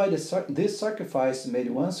 yet by this sacrifice made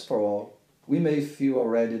once for all, we may feel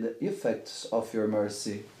already the effects of your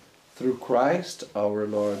mercy. Through Christ our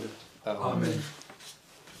Lord. Amen.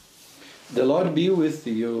 The Lord be with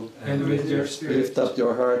you. And with your spirit, Lift up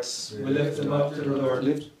your hearts. we lift them up to the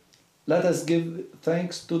Lord. Let us give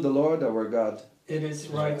thanks to the Lord our God. It is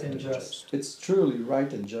right and just. It's truly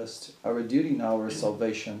right and just, our duty and our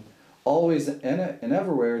salvation, always and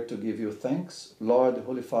everywhere to give you thanks, Lord,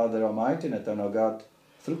 Holy Father, Almighty and Eternal God,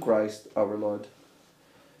 through Christ our Lord.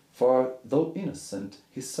 For though innocent,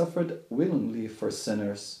 he suffered willingly for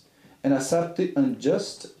sinners, and accepted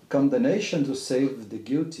unjust condemnation to save the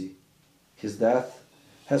guilty. His death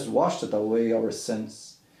has washed away our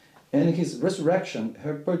sins, and his resurrection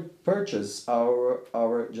has purchased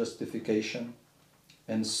our justification.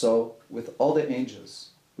 And so, with all the angels,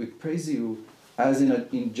 we praise you, as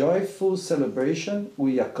in joyful celebration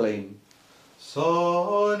we acclaim.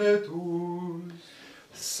 Sanctus,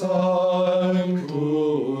 Sanctus,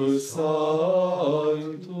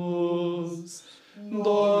 Sanctus,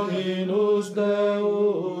 Dominus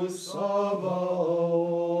Deus Sabaoth,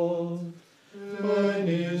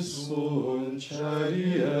 Veni sunt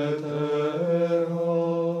celi et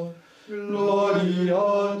terra,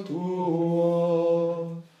 gloria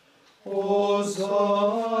tua,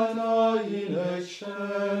 Hosanna in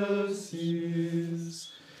excelsis,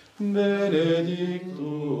 benedictus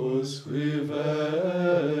qui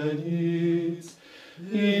venit,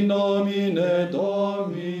 in nomine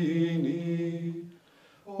Domini,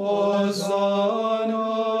 Hosanna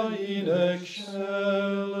in excelsis.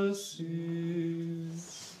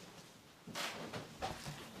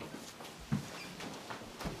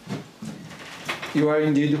 You are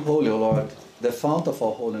indeed holy, O Lord, the fount of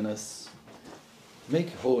all holiness. Make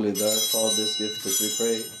holy, therefore, this gift, as we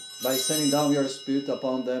pray, by sending down your Spirit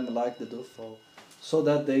upon them like the dewfall, so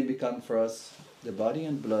that they become for us the body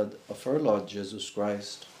and blood of our Lord Jesus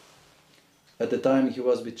Christ. At the time he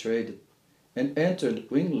was betrayed and entered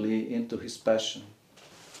willingly into his passion,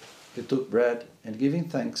 he took bread and, giving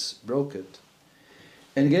thanks, broke it,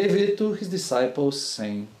 and gave it to his disciples,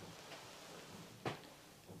 saying,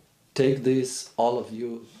 "Take this, all of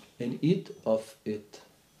you, and eat of it,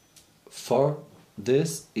 for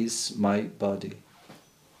this is my body,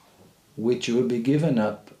 which will be given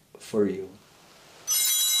up for you."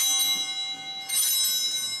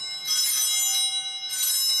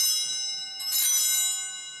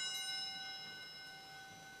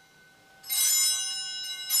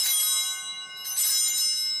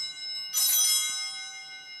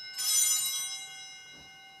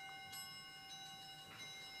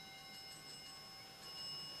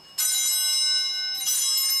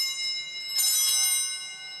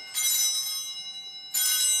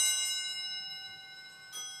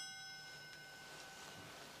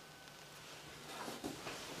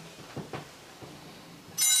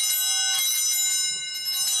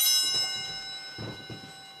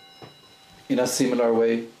 In a similar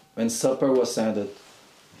way, when supper was ended,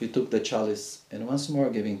 he took the chalice, and once more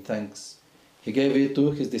giving thanks, he gave it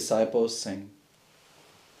to his disciples, saying,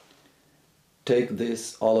 "Take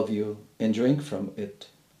this, all of you, and drink from it,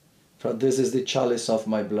 for this is the chalice of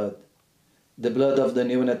my blood, the blood of the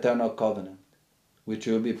new and eternal covenant, which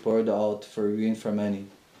will be poured out for you and for many,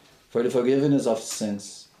 for the forgiveness of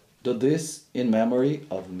sins. Do this in memory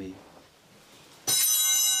of me."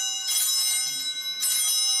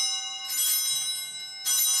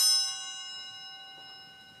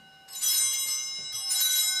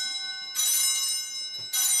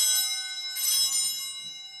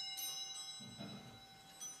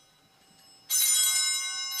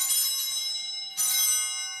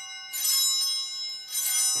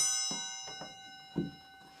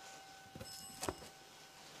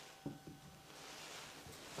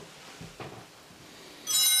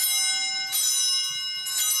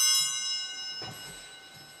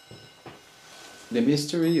 The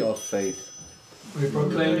mystery of faith. We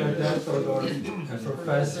proclaim your death, O Lord, and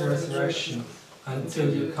profess your resurrection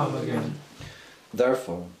until you come again.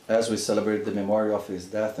 Therefore, as we celebrate the memory of his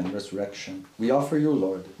death and resurrection, we offer you,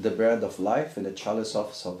 Lord, the bread of life and the chalice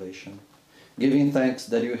of salvation, giving thanks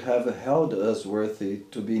that you have held us worthy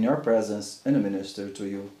to be in your presence and minister to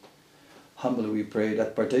you. Humbly we pray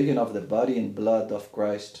that, partaking of the body and blood of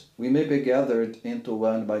Christ, we may be gathered into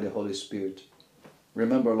one by the Holy Spirit.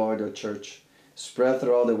 Remember, Lord, your church, spread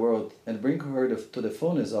throughout the world, and bring her to the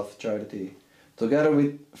fullness of charity, together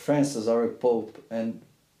with Francis, our Pope, and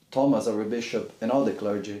Thomas, our Bishop, and all the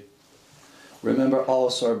clergy. Remember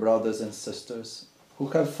also our brothers and sisters who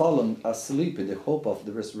have fallen asleep in the hope of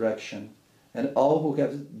the resurrection, and all who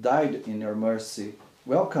have died in your mercy.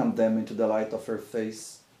 Welcome them into the light of your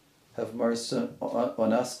face. Have mercy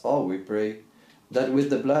on us all, we pray, that with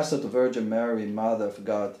the Blessed Virgin Mary, Mother of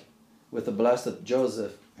God, with the Blessed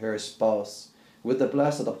Joseph, her spouse, with the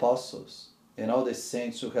blessed apostles, and all the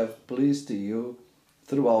saints who have pleased you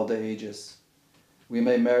throughout the ages, we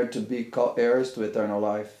may merit to be co-heirs to eternal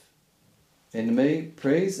life, and may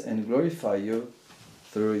praise and glorify you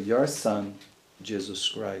through your Son, Jesus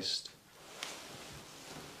Christ.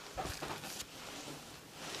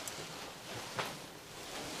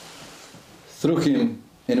 Through him,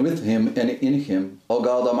 and with him, and in him, O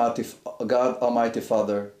God Almighty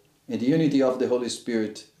Father, in the unity of the Holy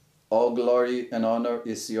Spirit, all glory and honor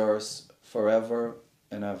is yours forever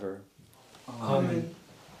and ever. Amen.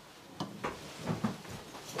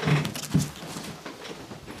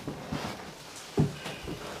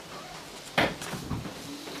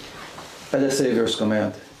 At the Saviour's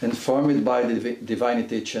command, informed by the divine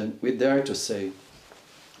teaching, we dare to say,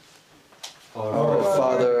 Our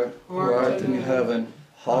Father, who art in heaven,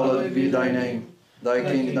 hallowed be thy name. Thy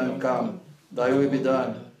kingdom come, thy will be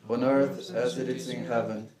done, on earth as it is in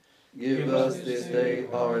heaven. Give us this day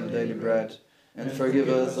our daily bread, and forgive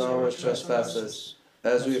us our trespasses,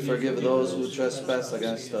 as we forgive those who trespass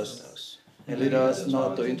against us. And lead us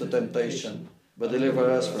not into temptation, but deliver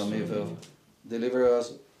us from evil. Deliver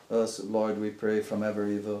us, Lord, we pray, from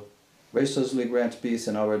every evil. Graciously grant peace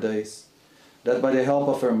in our days, that by the help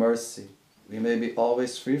of your mercy we may be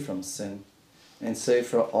always free from sin, and safe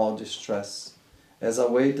from all distress, as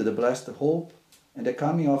await the blessed hope and the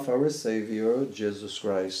coming of our Saviour, Jesus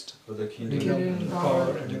Christ. For the The kingdom, kingdom, the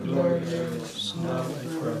power, and the glory are yours, now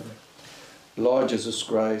and forever. Lord Jesus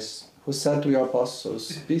Christ, who said to your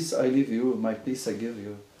apostles, Peace I leave you, my peace I give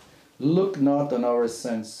you, look not on our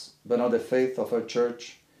sins, but on the faith of our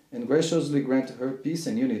Church, and graciously grant her peace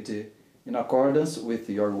and unity in accordance with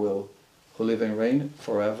your will, who live and reign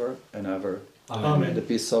forever and ever. Amen. The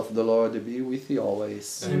peace of the Lord be with you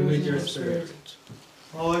always. And with your spirit.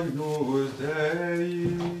 Agnus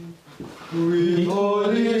Dei, qui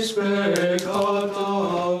tollis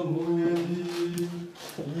peccata mundi,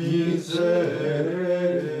 miserere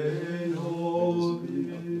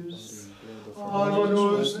nobis.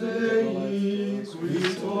 Agnus Dei, qui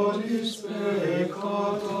tollis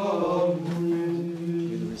peccata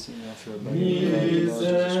mundi,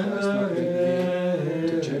 miserere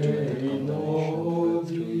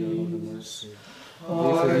nobis.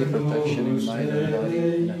 Protection in mind and body,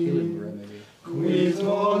 and a healing remedy. Qui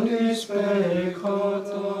tollis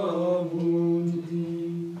peccata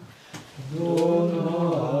mundi,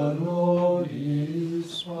 dona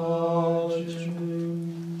nobis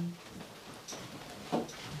pacem.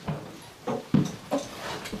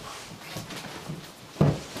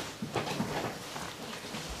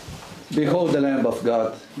 Behold the Lamb of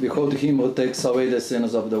God, behold him who takes away the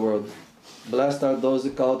sins of the world. Blessed are those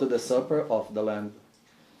who call to the supper of the Lamb.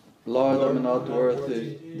 Lord, I'm not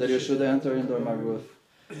worthy that you should enter under my roof.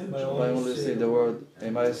 But I only say the word,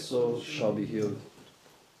 and my soul shall be healed.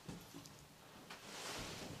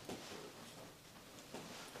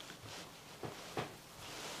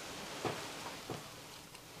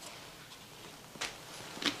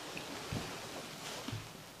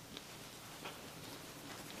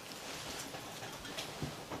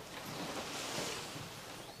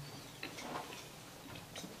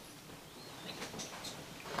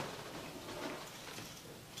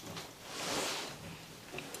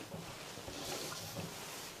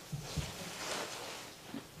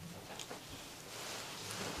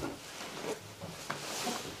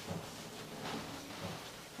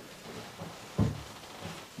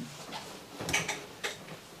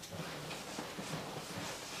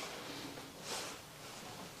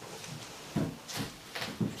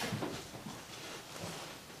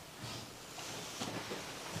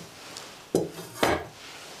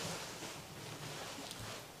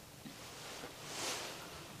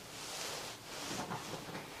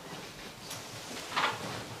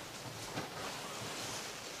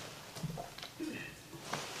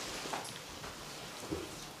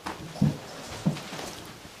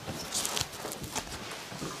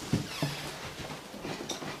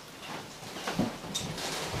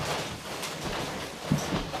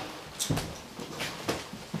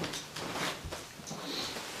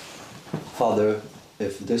 Father,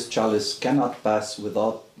 if this chalice cannot pass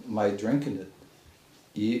without my drinking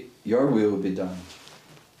it, your will be done.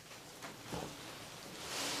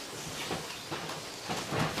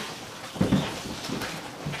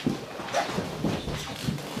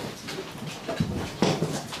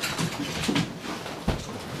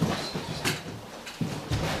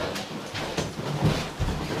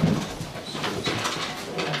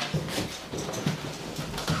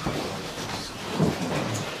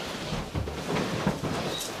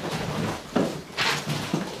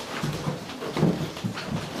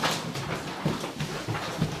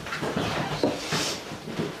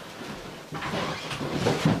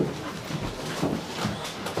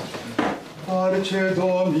 Parce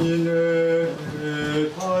Domine,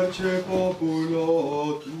 parce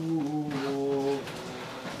populo tuo,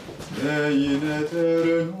 e in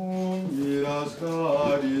eternum miras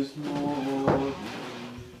caris nobis.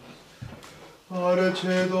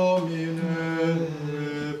 Parce Domine,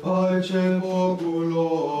 parce populo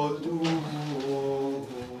tuo,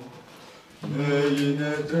 e in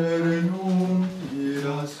eternum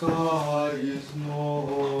miras caris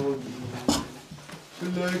nobis.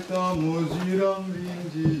 Lectamus iram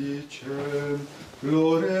vindicem,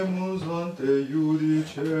 gloremus ante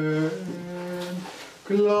judicem,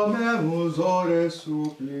 clamemus ore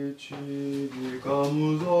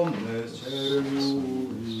supplicicamus omnes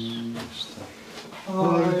cerului.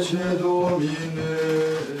 Parce Domine,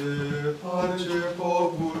 parce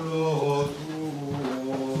populo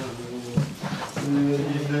tuo,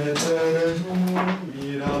 in eternum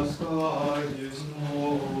miras caris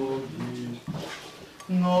nobis.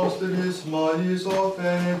 Nostris malis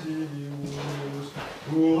offendimus,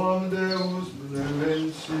 tuam Deus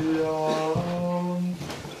clementiam,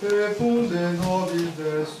 e funde nobis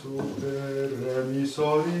de super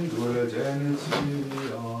remisor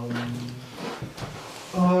indulgentiam.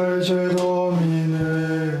 Parce Domine,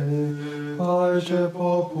 parce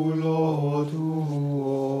populo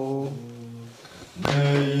tuo, e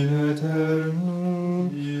in eternum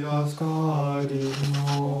miras caris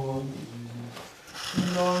nobis.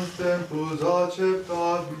 Non tempus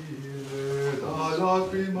acceptabile da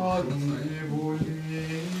lacrimarum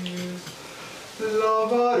tribulis,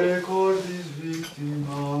 lavare cordis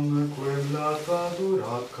victimam quem lata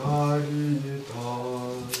durat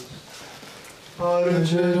caritas.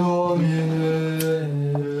 Parce Domine,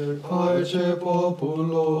 parce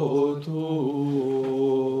populo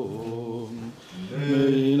tuo, e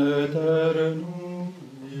in eternum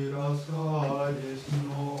miras caris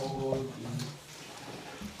nobis.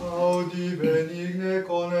 Audi benigne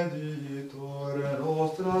coneditor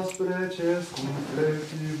nostras preces cum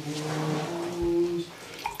flectibus,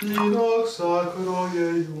 in hoc sacro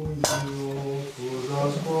eiunio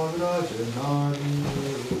fusas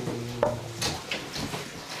quadragenarium.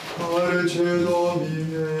 Parce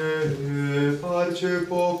Domine, parce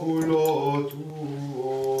populo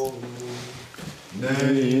tuo, ne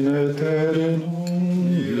in eternum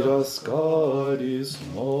miras caris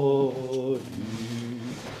nobis.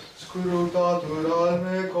 Scrutatur al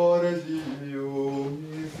me cordium,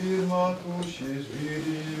 firmatus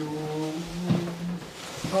virium,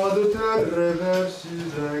 ad terre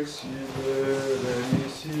versis exide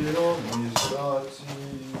remissio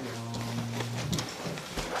mistratiam.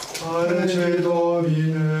 Parce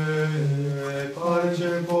Domine,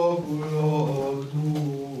 parce populo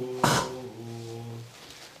tuo,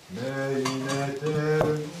 ne in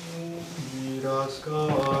eternum miras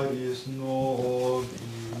caris nobis.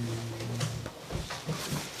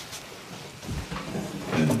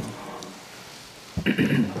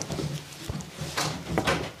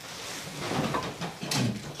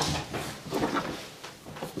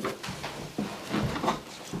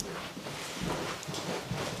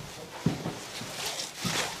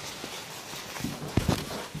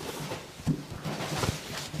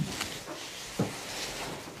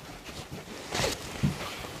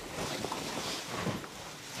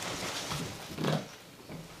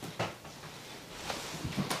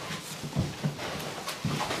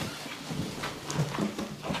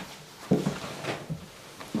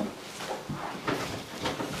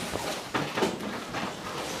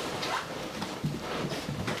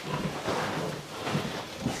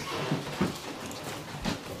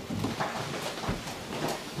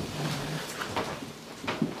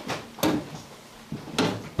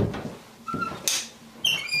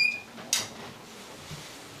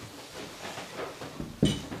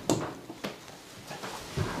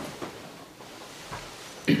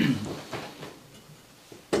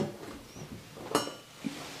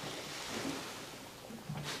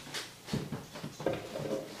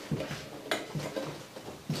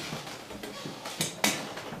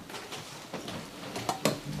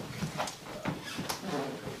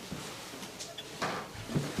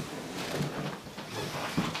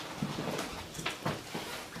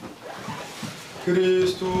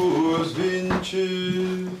 Christus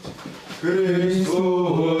vincit,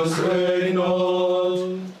 Christus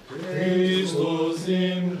regnat, Christus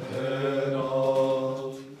imperat,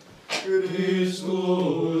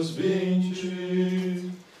 Christus vincit,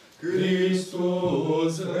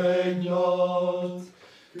 Christus regnat,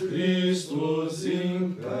 Christus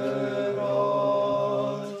imperat,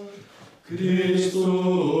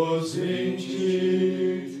 Christus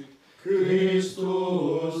vincit,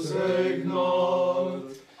 Christus regnat,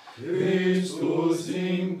 Christus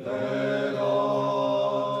imperat.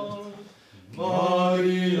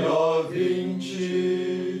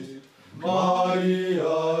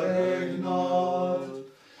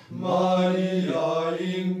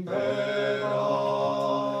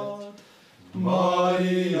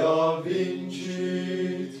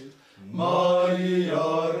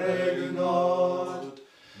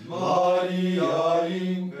 Maria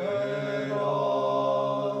imperat,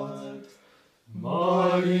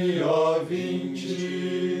 Maria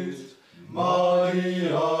vincit,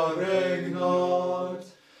 Maria regnat,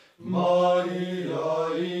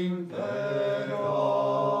 Maria imperat.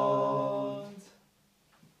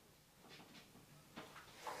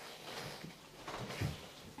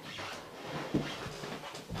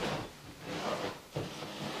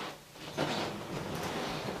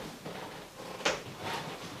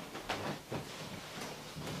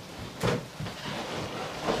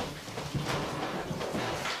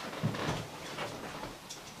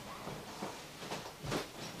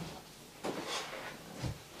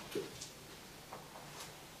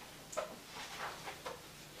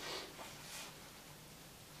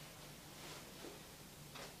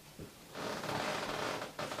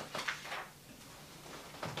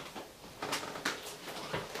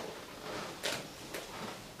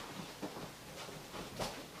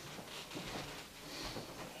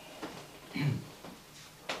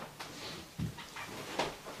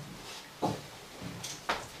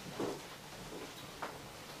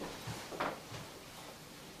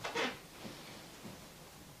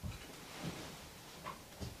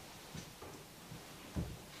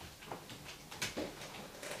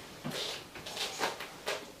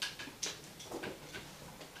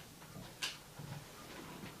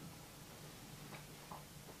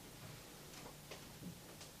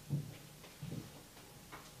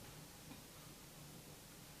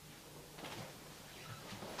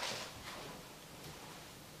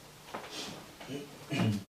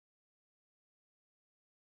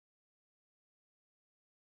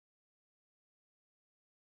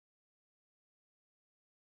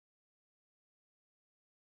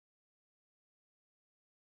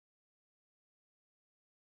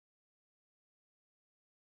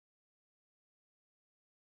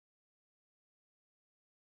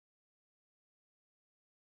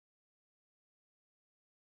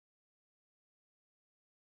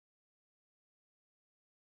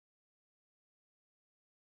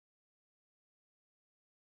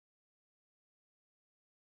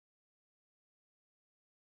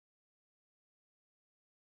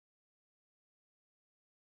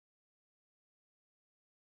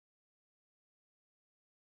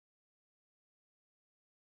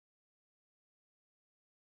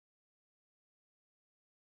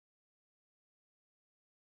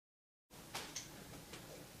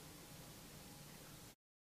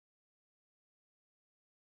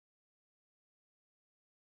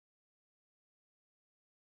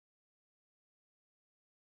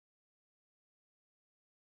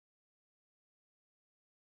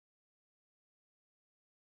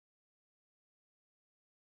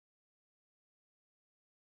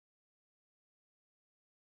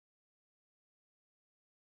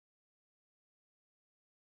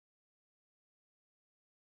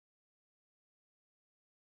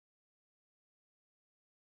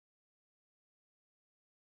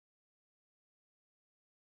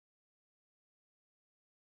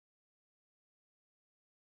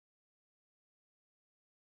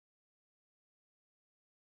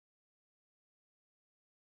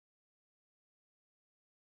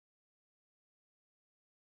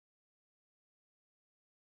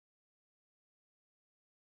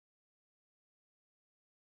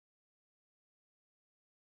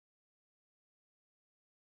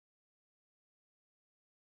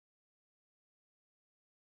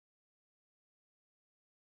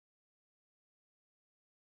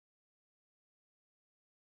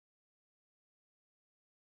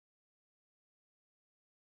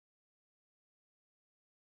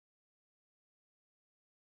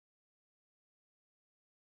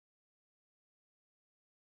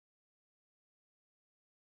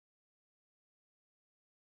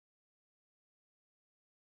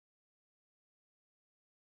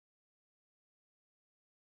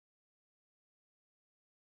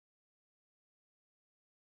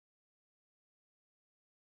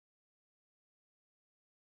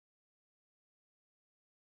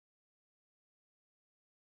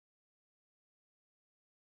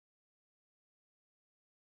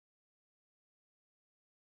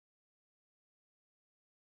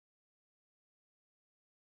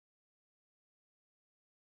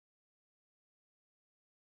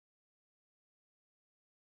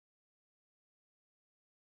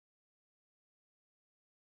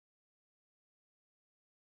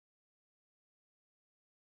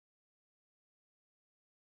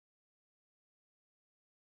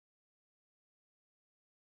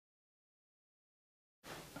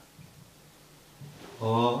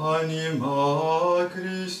 Anima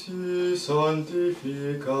Christi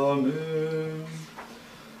sanctificamem,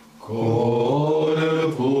 corpus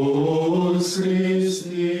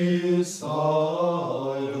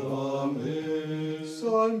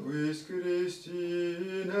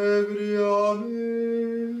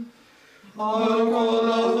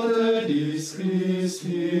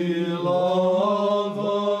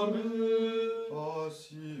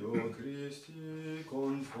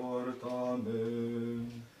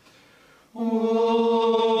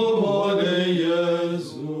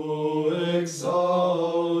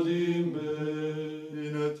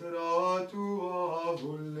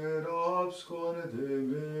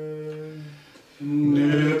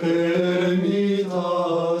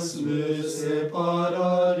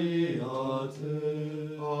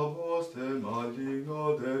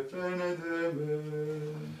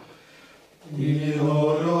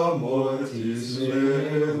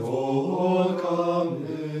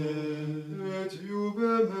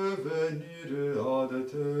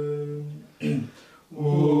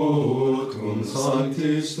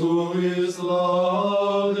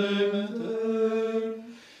laudem Te,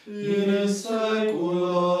 in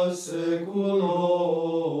saecula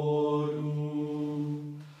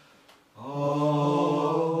saeculorum. Amen.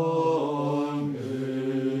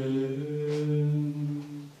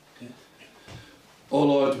 O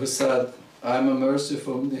Lord, who said, I am a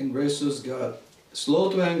merciful and gracious God,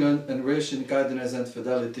 slow to anger and rich in kindness and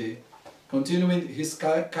fidelity, continuing his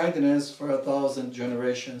kindness for 1,000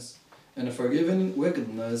 generations, and forgiving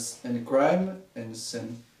wickedness and crime and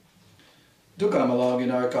sin. Do come along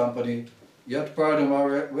in our company, yet pardon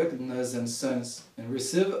our wickedness and sins, and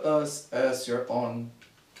receive us as your own.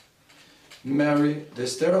 Mary, the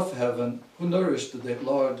star of heaven, who nourished the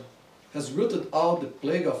Lord, has rooted out the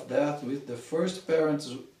plague of death with the first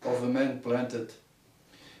parents of a man planted.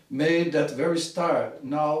 May that very star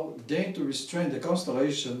now deign to restrain the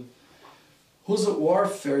constellation whose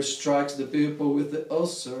warfare strikes the people with the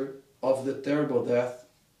ulcer of the terrible death.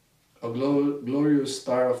 O glorious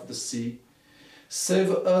star of the sea,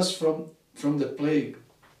 save us from the plague.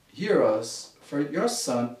 Hear us, for your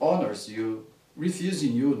Son honors you,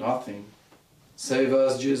 refusing you nothing. Save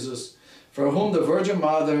us, Jesus, for whom the Virgin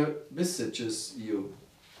Mother beseeches you.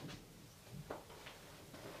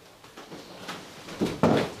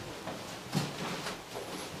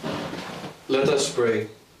 Let us pray.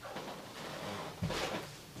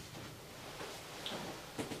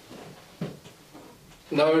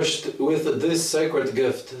 Nourished with these sacred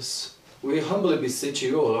gifts, we humbly beseech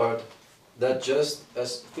you, O Lord, that just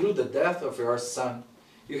as through the death of your Son,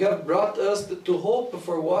 you have brought us to hope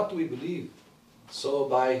for what we believe, so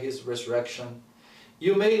by his resurrection,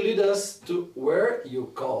 you may lead us to where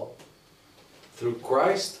you call. Through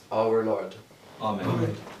Christ our Lord. Amen.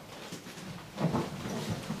 Amen.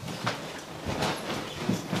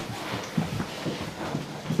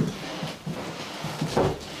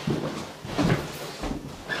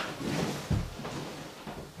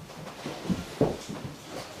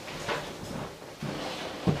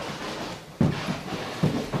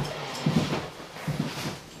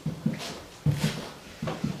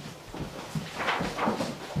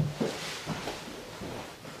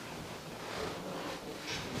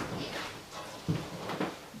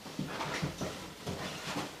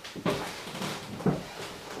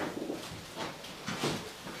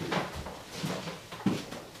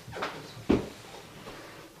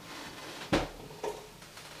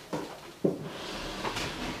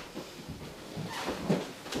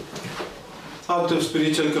 Act of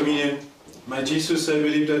spiritual communion. My Jesus, I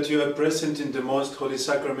believe that you are present in the most holy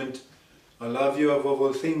sacrament. I love you above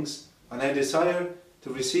all things, and I desire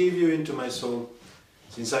to receive you into my soul.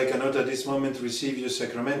 Since I cannot at this moment receive you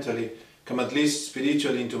sacramentally, come at least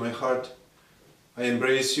spiritually into my heart. I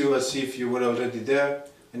embrace you as if you were already there,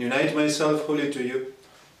 and unite myself wholly to you.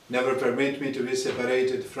 Never permit me to be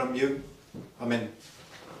separated from you. Amen.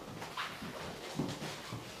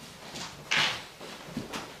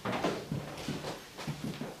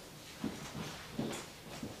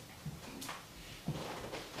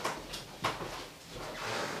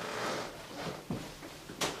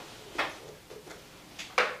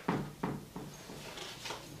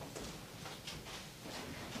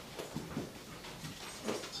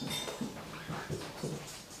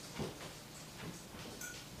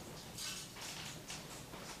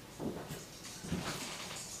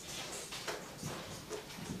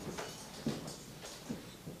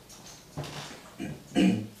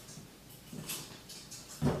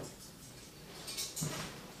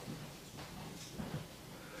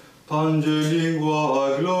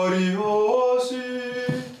 Pangelingua gloriosi,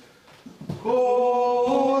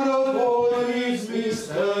 oratoris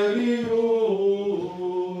mysterium,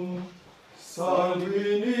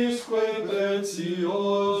 sanguinisque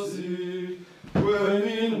preciosi, quem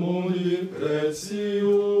in mundi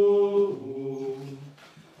pretium,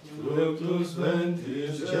 fructus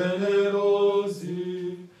ventris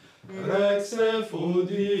generosi, rex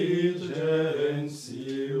effudit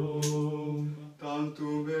gentium.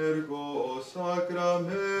 Tantum ergo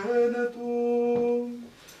sacramentum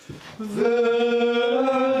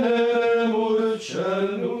venemur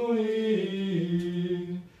celui,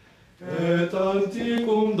 et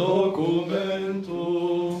antiquum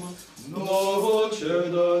documentum novo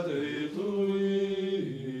cedat ritui,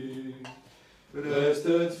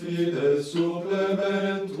 prestet fides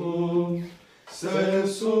supplementum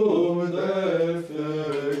sensum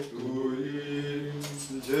defectui,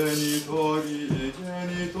 genitori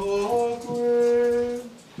genitoque,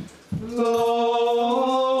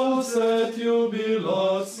 laus et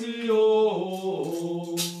jubilatio,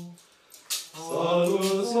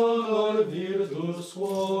 salus honor virtus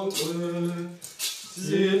quoque,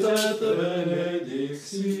 sit et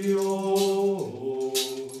benedictio,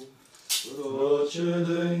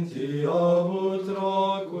 procedenti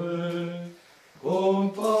abutraque,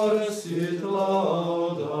 comparesit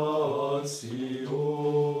laudatio.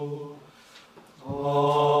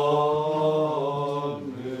 Amen.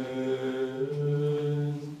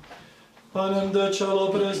 Panem de celo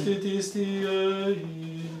prestitisti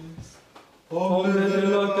eis, omne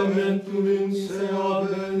lactamentum in se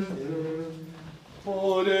abendem.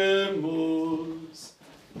 Oremus.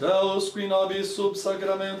 Deus, qui nobis sub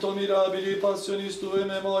sacramento mirabili passionis Tuae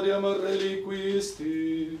memoriam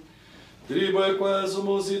reliquisti, tribue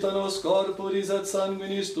quesumus ita nos corporis et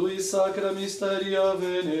sanguinis Tui sacra mysteria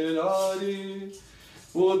venerari,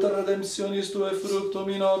 ut redemptionis Tuae fructum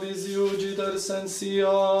in nobis iugiter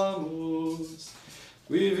sensiamus,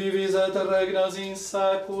 qui vivis et regnas in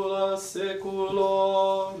saecula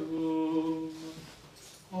saeculorum.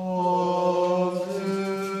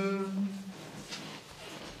 Amen.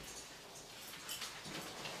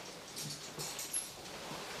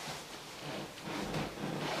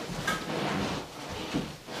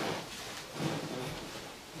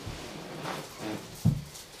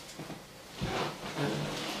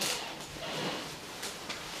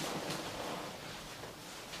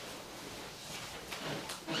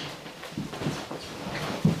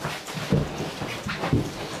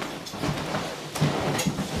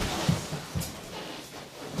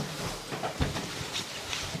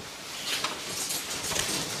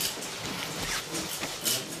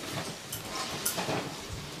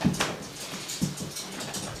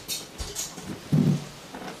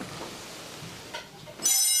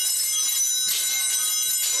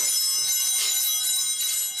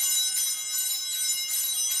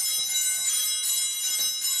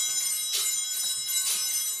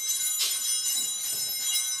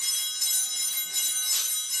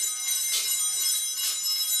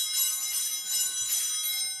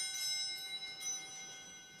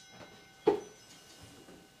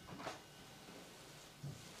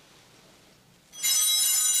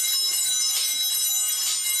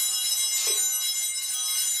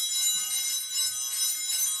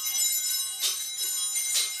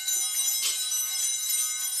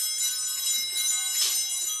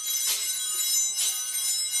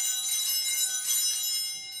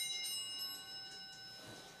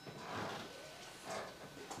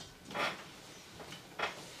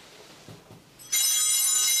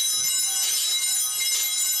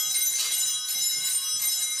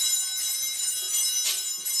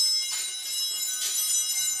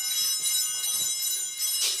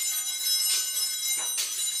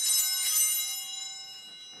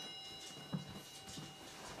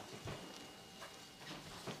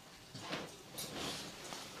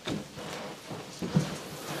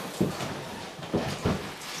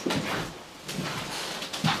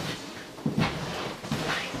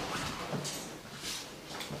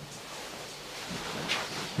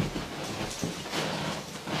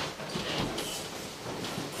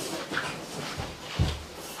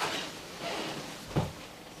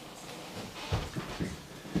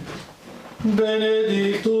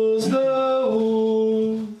 Benedictus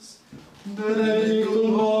Deus,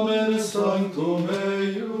 benedictum nomen sanctum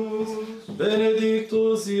eius,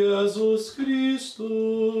 benedictus Iesus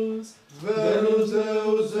Christus, verus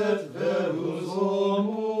Deus et verus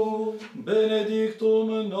homo,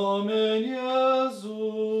 benedictum nomen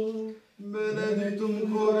Iesu,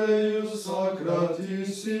 benedictum cor eius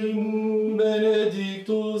sacratissimum,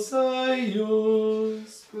 benedictus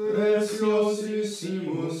eius,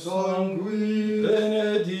 preciosissimus sanguis,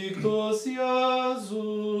 benedictus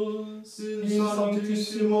Iesus, in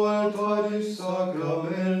sanctissimo altaris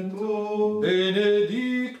sacramento,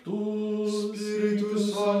 benedictus Spiritus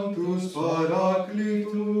Sanctus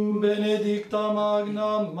Paraclitum, benedicta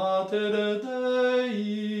magna Mater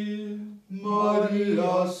Dei,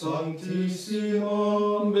 Maria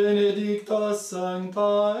Sanctissima, benedicta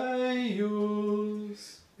Sancta eius,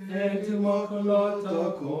 et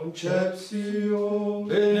Immaculata Conceptio,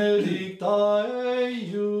 benedicta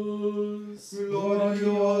eius,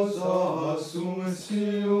 gloriosa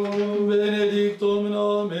Assumptio, benedictum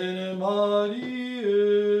nomen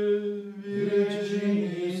Mariae,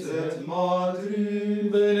 Virginis et Matri,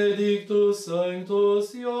 benedictus Sanctus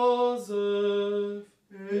Iosef,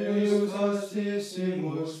 eius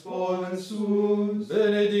castissimus Ponsus,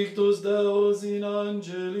 benedictus Deus in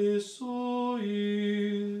angelis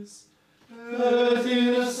suis, et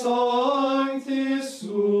in sanctis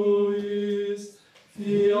suis,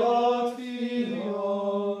 fiat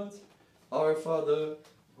filiat. Our Father,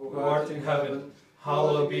 Who art in heaven,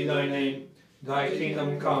 hallowed be thy name. Thy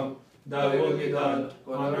kingdom come, thy will be done,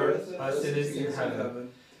 on earth as it is in heaven.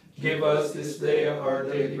 Give us this day our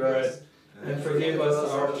daily bread, and forgive us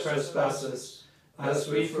our trespasses, as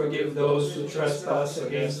we forgive those who trespass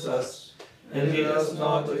against us. And lead us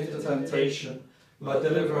not into temptation, but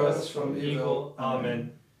deliver us from evil.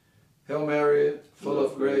 Amen. Hail Mary, full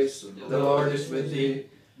of grace, The Lord is with thee.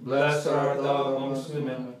 Blessed art thou amongst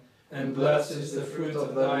women, and blessed is the fruit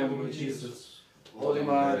of thy womb, Jesus. Holy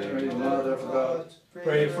Mary, Mother of God,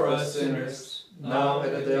 Pray for us sinners, now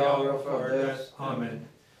and at the hour of our death. Amen.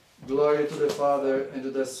 glory to the Father, and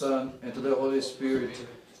to the Son, and to the Holy Spirit,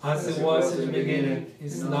 As it was in the beginning,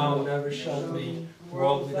 is now, and ever shall be,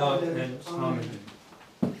 world without end. Amen.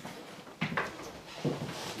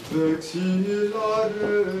 Vexilla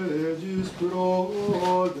Regis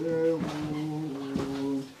Prodeum,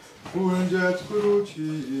 Funget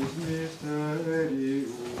Crucis Mysterium,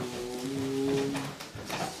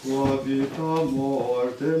 Qua vita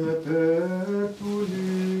mortem pertuli,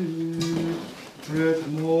 et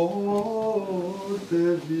morte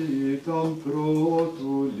vitam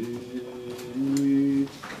protuli.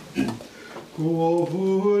 Quo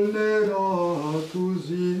vulneratus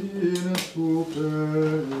in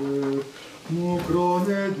super,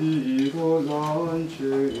 mucrone diro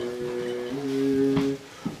lance,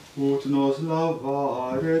 ut nos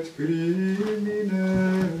lavaret crimine,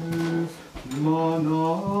 mana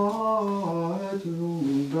et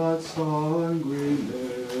lungat sanguine.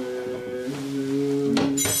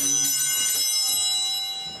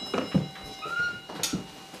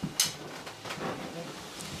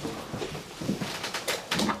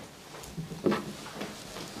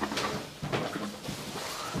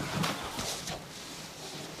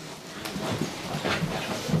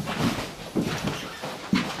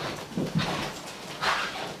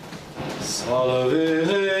 Salve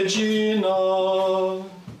Regina,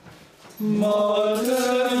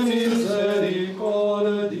 Mater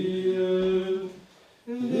misericordiae,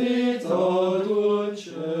 vita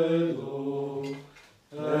dulcedo,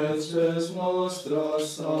 et spes nostra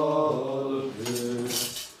salve.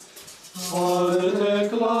 Ad te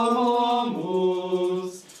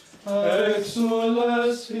clamamus,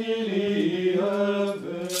 exules filii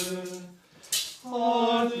Eve,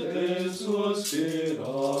 ad te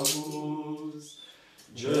suspiramus,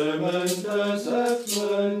 gementes et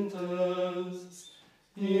flentes,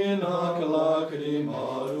 in hac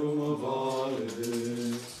lacrimarum vale.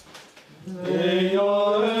 Ea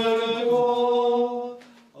ergo,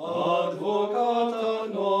 advocata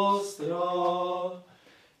nostra,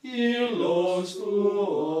 illos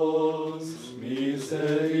tuos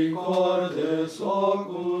misericordes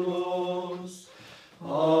oculos,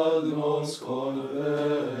 ad nos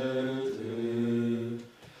converte.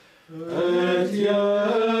 Et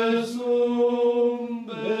Iesum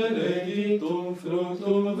benedictum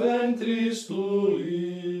fructum ventris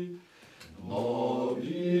tui,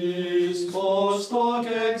 nobis post hoc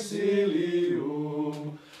exilium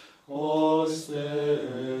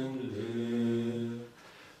ostende.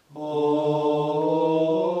 O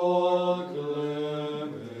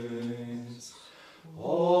clemens,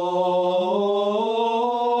 O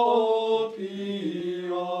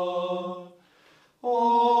pia, O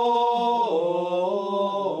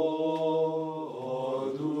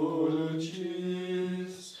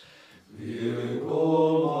dulcis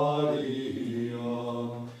Virgo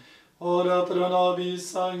Maria, ora pro nobis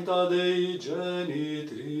sancta Dei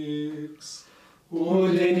genitrix,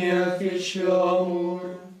 ut in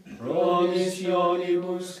efficiamur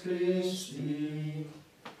promissionibus Christi.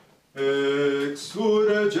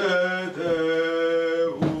 Exsurge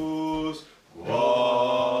Deus,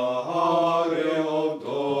 quare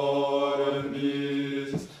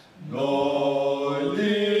obdormis,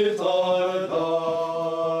 nolita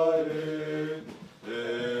dare,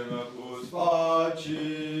 tempus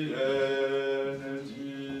facienti.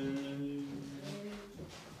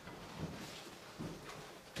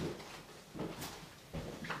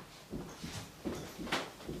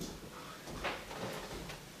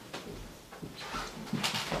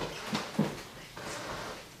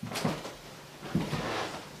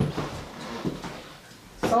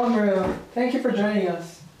 Salve Maria, thank you for joining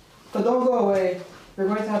us. But don't go away. We're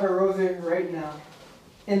going to have a rosary right now.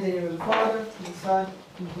 In the name of the Father, and the Son,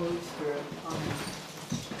 and the Holy Spirit. Amen.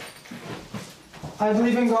 I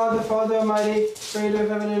believe in God, the Father Almighty, creator of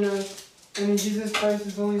heaven and earth, and in Jesus Christ,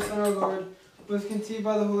 his only Son, our Lord, who was conceived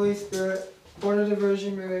by the Holy Spirit, born of the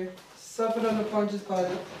Virgin Mary, suffered under Pontius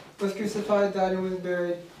Pilate, was crucified, died, and was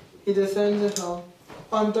buried. He descended to hell.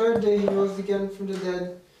 On third day he rose again from the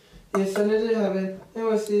dead. He ascended to heaven, and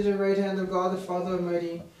was seated at the right hand of God the Father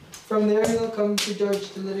Almighty. From there he will come to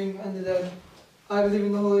judge the living and the dead. I believe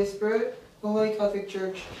in the Holy Spirit, the Holy Catholic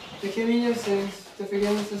Church, the communion of saints, the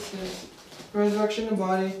forgiveness of sins, the resurrection of the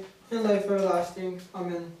body, and life everlasting.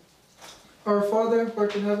 Amen. Our Father, who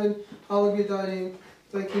art in heaven, hallowed be thy name.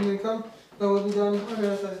 Thy kingdom come, thy will be done on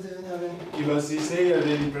earth as it is in heaven. Give us this day our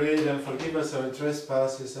daily bread, and forgive us our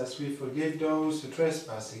trespasses, as we forgive those who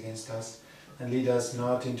trespass against us. And lead us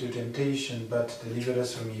not into temptation, but deliver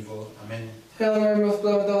us from evil. Amen. Hail Mary, most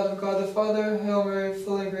beloved daughter of God the Father, Hail Mary,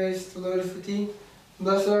 full of grace, the Lord is with thee.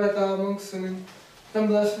 Blessed art thou amongst women, and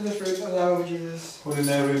blessed is the fruit of thy womb, Jesus. Holy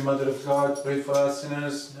Mary, Mother of God, pray for us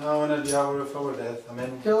sinners, now and at the hour of our death.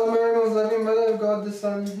 Amen. Hail Mary, most loving Mother of God the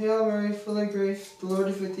Son, Hail Mary, full of grace, the Lord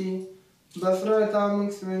is with thee. Blessed art thou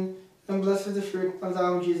amongst women, and blessed is the fruit of thy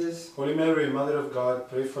womb, Jesus. Holy Mary, Mother of God,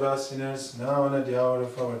 pray for us sinners, now and at the hour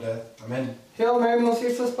of our death. Amen. Hail Mary, most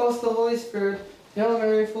faithful spouse of the Holy Spirit, Hail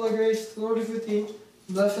Mary, full of grace, the Lord is with thee.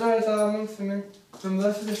 Blessed art thou amongst women, and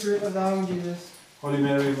blessed is the fruit of thy womb, Jesus. Holy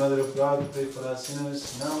Mary, Mother of God, pray for us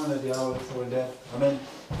sinners, now and at the hour of our death. Amen.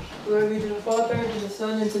 Glory be to the Father, and to the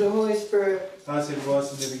Son, and to the Holy Spirit. As it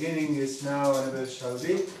was in the beginning, is now, and ever shall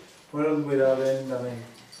be, world without end. Amen.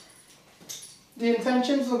 The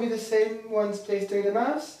intentions will be the same ones placed during the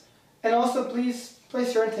Mass, and also please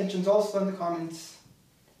place your intentions also in the comments.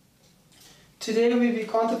 Today we will be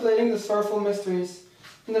contemplating the sorrowful mysteries.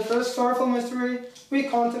 In the first sorrowful mystery, we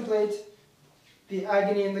contemplate the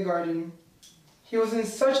agony in the garden. He was in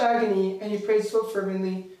such agony, and he prayed so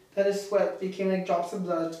fervently that his sweat became like drops of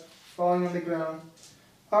blood falling on the ground.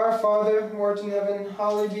 Our Father, who art in heaven,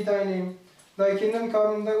 hallowed be thy name. Thy kingdom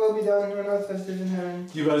come, thy will be done on earth as it is in heaven.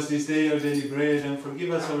 Give us this day our daily bread, and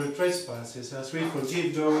forgive us our trespasses, as we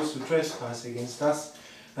forgive those who trespass against us.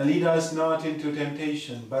 And lead us not into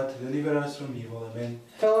temptation, but deliver us from evil. Amen.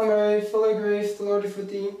 Hail Mary, full of grace, the Lord is with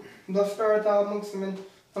thee. Blessed art thou amongst women,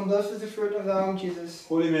 and blessed is the fruit of thy womb, Jesus.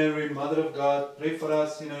 Holy Mary, Mother of God, pray for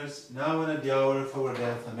us sinners, now and at the hour of our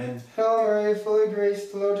death. Amen. Hail Mary, full of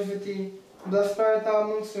grace, the Lord is with thee. Blessed art thou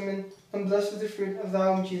amongst women, and blessed is the fruit of thy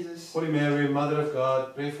womb, Jesus. Holy Mary, Mother of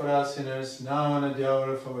God, pray for us sinners, now and at the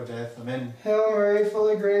hour of our death. Amen. Hail Mary, full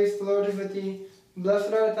of grace, the Lord is with thee.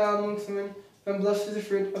 Blessed art thou amongst women, and blessed is the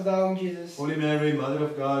fruit of thy womb, Jesus. Holy Mary, Mother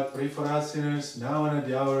of God, pray for us sinners, now and at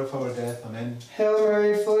the hour of our death. Amen. Hail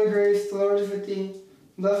Mary, full of grace, the Lord is with thee.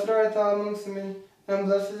 Blessed art thou amongst women, and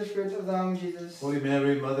blessed is the fruit of thy womb, Jesus. Holy Mary,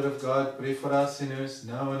 Mother of God, pray for us sinners,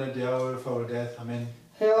 now and at the hour of our death. Amen.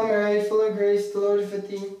 Hail Mary, full of grace, the Lord is with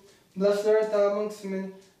thee. Blessed art thou amongst women,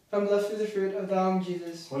 and blessed is the fruit of thy womb,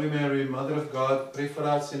 Jesus. Holy Mary, Mother of God, pray for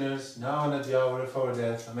us sinners, now and at the hour of our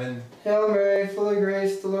death. Amen. Hail Mary, full of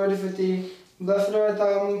grace, the Lord is with thee. Blessed art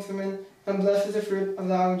thou amongst women, and blessed is the fruit of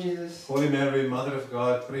thy womb, Jesus. Holy Mary, Mother of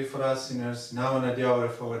God, pray for us sinners, now and at the hour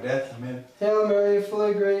of our death. Amen. Hail Mary, full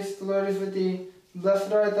of grace, the Lord is with thee.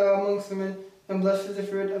 Blessed art thou amongst women, and blessed is the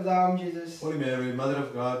fruit of thy womb, Jesus. Holy Mary, Mother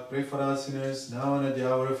of God, pray for us sinners, now and at the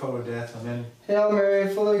hour of our death. Amen. Hail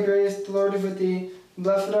Mary, full of grace, the Lord is with thee.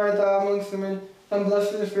 Blessed art thou amongst women, and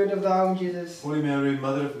blessed is the fruit of thy womb, Jesus. Holy Mary,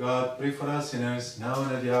 Mother of God, pray for us sinners, now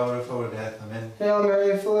and at the hour of our death. Amen. Hail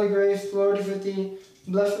Mary, full of grace, the Lord is with thee.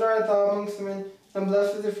 Blessed art thou amongst women, and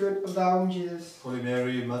blessed is the fruit of thy womb, Jesus. Holy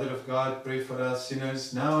Mary, Mother of God, pray for us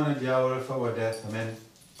sinners, now and at the hour of our death. Amen.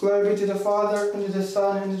 Glory be to the Father, and to the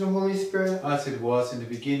Son, and to the Holy Spirit. As it was in the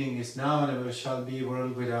beginning, is now, and ever shall be,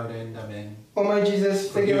 world without end. Amen. O my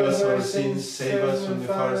Jesus, Forgive us our sins, save us from the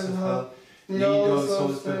fires of hell. Lead all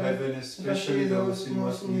souls to heaven, especially those in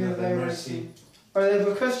most need of thy mercy. Our Lady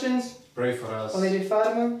of Christians, Pray for us. Our Lady of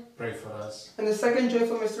Fatima. Pray for us. In the second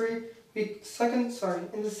joyful mystery, in the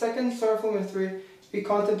second sorrowful mystery, we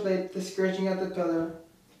contemplate the scourging at the pillar.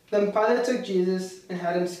 Then Pilate took Jesus and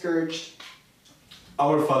had him scourged.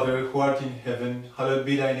 Our Father, who art in heaven, hallowed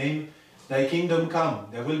be thy name. Thy kingdom come,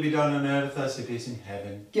 thy will be done on earth as it is in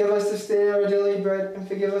heaven. Give us this day our daily bread, and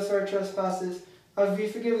forgive us our trespasses, as we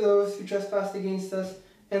forgive those who trespass against us.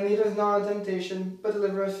 And lead us not into temptation, but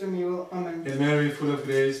deliver us from evil. Amen. Hail Mary, full of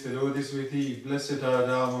grace, the Lord is with thee. Blessed art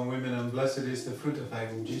thou among women, and blessed is the fruit of thy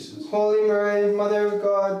womb, Jesus. Holy Mary, Mother of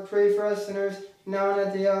God, pray for us sinners, now and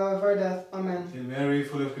at the hour of our death. Amen. Hail Mary,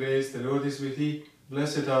 full of grace, the Lord is with thee.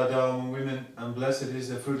 Blessed art thou among women, and blessed is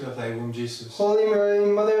the fruit of thy womb, Jesus. Holy Mary,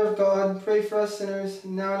 Mother of God, pray for us sinners,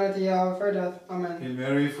 now and at the hour of our death. Amen. Hail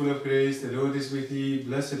Mary, full of grace, the Lord is with thee.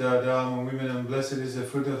 Blessed art thou among women, and blessed is the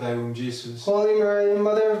fruit of thy womb, Jesus. Holy Mary,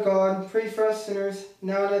 Mother of God, pray for us sinners,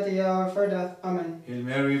 now and at the hour of our death. Amen. Hail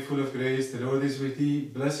Mary, full of grace, the Lord is with thee.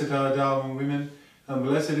 Blessed art thou among women, and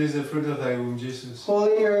blessed is the fruit of thy womb, Jesus.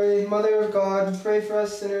 Holy Mary, Mother of God, pray for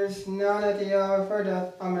us sinners, now and at the hour of our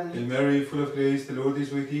death. Amen. Hail Mary, full of grace, the Lord is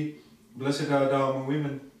with thee. Blessed art thou among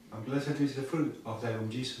women, and blessed is the fruit of thy womb,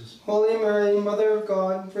 Jesus. Holy Mary, Mother of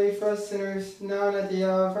God, pray for us sinners, now and at the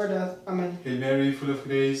hour of our death. Amen. Hail Mary, full of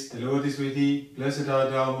grace, the Lord is with thee. Blessed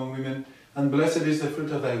art thou among women, and blessed is the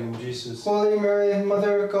fruit of thy womb, Jesus. Holy Mary,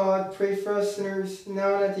 Mother of God, pray for us sinners,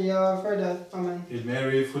 now and at the hour of our death. Amen. Hail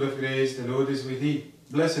Mary, full of grace, the Lord is with thee.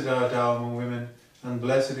 Blessed art thou among women, and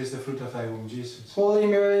blessed is the fruit of thy womb, Jesus. Holy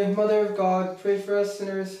Mary, Mother of God, pray for us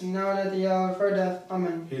sinners, now and at the hour of our death.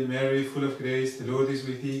 Amen. Hail Mary, full of grace, the Lord is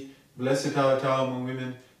with thee. Blessed art thou among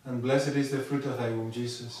women, and blessed is the fruit of thy womb,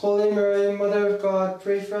 Jesus. Holy Mary, Mother of God,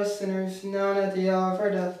 pray for us sinners, now and at the hour of our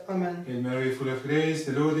death. Amen. Hail Mary, full of grace,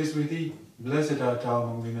 the Lord is with thee. Blessed art thou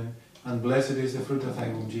among women, and blessed is the fruit of thy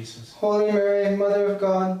womb, Jesus. Holy Mary, Mother of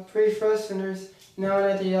God, pray for us sinners, now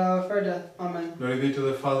and at the hour of our death. Amen. Glory be to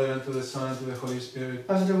the Father, and to the Son, and to the Holy Spirit.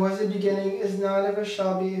 As it was in the beginning, is now, and ever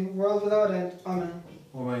shall be, world without end. Amen.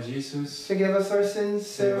 O my Jesus, Forgive us our sins,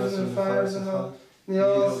 save us from the fires of hell. Lead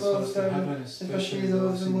all souls to heaven, especially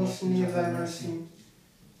those in most in need of thy mercy.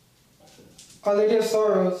 Our Lady of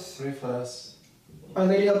Sorrows, pray for us. Our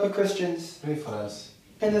Lady Help of Christians. Pray for us.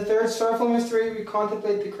 In the third sorrowful mystery, we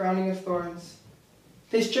contemplate the crowning of thorns.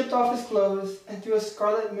 They stripped off his clothes and threw a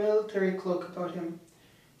scarlet military cloak about him.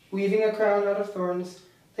 Weaving a crown out of thorns,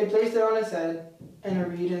 they placed it on his head and a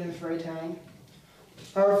reed in his right hand.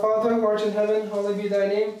 Our Father, who art in heaven, hallowed be thy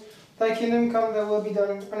name. Thy kingdom come, thy will be done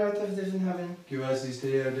on earth as it is in heaven. Give us this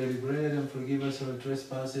day our daily bread, and forgive us our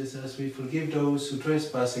trespasses as we forgive those who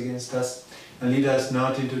trespass against us. And lead us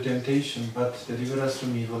not into temptation, but deliver us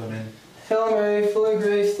from evil. Amen. Hail Mary, full of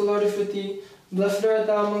grace, the Lord is with thee. Blessed art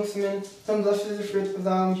thou amongst men, and blessed is the fruit of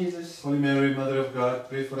thy womb, Jesus. Holy Mary, Mother of God,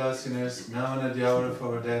 pray for us sinners, now and at the hour of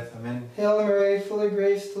our death. Amen. Hail Mary, full of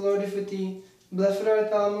grace, the Lord is with thee. Blessed art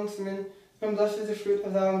thou amongst men, and blessed is the fruit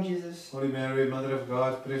of thy womb, Jesus. Holy Mary, Mother of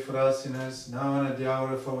God, pray for us sinners, now and at the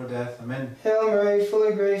hour of our death. Amen. Hail Mary, full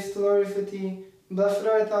of grace, the Lord is with thee. Blessed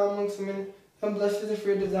art thou amongst men, and blessed is the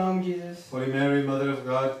fruit of thy womb, Jesus. Holy Mary, Mother of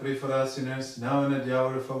God, pray for us sinners, now and at the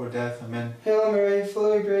hour of our death. Amen. Hail Mary,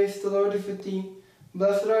 full of grace, the Lord is with thee.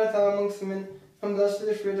 Blessed art thou amongst men, and blessed is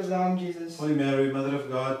the fruit of thy womb, Jesus. Holy Mary, Mother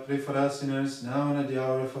of God, pray for us sinners, now and at the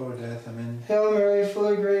hour of our death. Amen. Hail Mary, full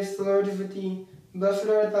of grace, the Lord is with thee. Blessed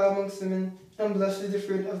art thou amongst men, and blessed is the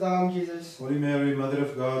fruit of thy womb, Jesus. Holy Mary, Mother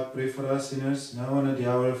of God, pray for us sinners, now and at the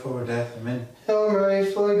hour of our death. Amen. Hail Mary,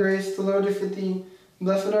 full of grace, the Lord is with thee.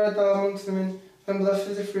 Blessed art thou amongst men, and blessed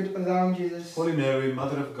is the fruit of thy womb, Jesus. Holy Mary,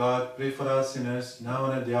 Mother of God, pray for us sinners, now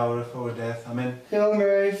and at the hour of our death. Amen. Hail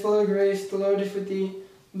Mary, full of grace, the Lord is with thee.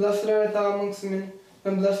 Blessed art thou amongst men, and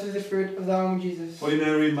blessed is the fruit of thy womb, Jesus. Holy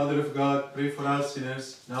Mary, Mother of God, pray for us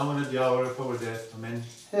sinners, now and at the hour of our death. Amen.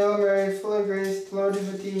 Hail Mary, full of grace, the Lord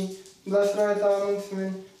is with thee. Blessed art thou amongst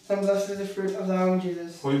men, and blessed is the fruit of thy womb,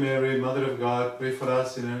 Jesus. Holy Mary, Mother of God, pray for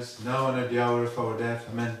us sinners, now and at the hour of our death.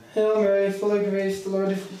 Amen. Hail Mary, full of grace, the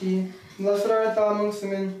Lord is with thee. Blessed art thou amongst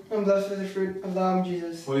men, and blessed is the fruit of thy womb,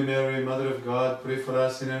 Jesus. Holy Mary, Mother of God, pray for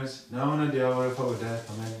us sinners, now and at the hour of our death.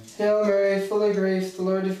 Amen. Hail Mary, full of grace, the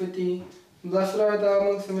Lord is with thee. Blessed art thou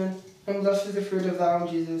amongst men, and blessed is the fruit of thy womb,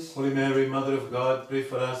 Jesus. Holy Mary, Mother of God, pray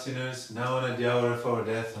for us sinners, now and at the hour of our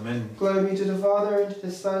death. Amen. Glory be to the Father, and to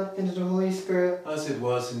the Son, and to the Holy Spirit. As it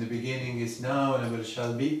was in the beginning, is now, and ever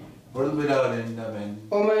shall be, world without end. Amen.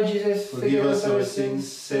 O my Jesus, Forgive us our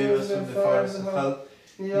sins, save us from the fires of hell.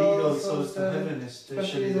 Lead all souls to heaven,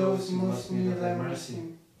 especially those in most need of thy mercy.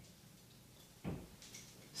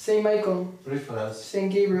 Saint Michael, Pray for us.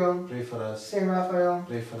 Saint Gabriel, Pray for us. Saint Raphael.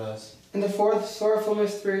 Pray for us. In the fourth sorrowful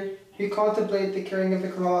mystery, we contemplate the carrying of the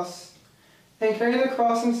cross. And carrying the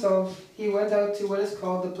cross himself, he went out to what is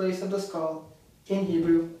called the place of the skull, in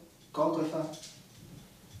Hebrew, Golgotha.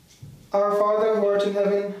 Our Father who art in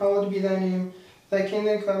heaven, hallowed be thy name. Thy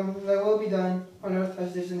kingdom come, thy will be done, on earth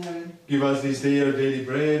as it is in heaven. Give us this day our daily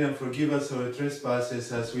bread, and forgive us our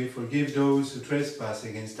trespasses as we forgive those who trespass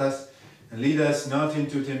against us. And lead us not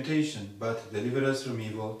into temptation, but deliver us from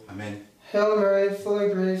evil. Amen. Hail Mary, full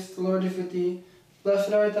of grace, the Lord is with thee.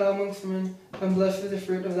 Blessed art thou amongst men, and blessed is the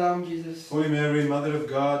fruit of thy womb, Jesus. Holy Mary, Mother of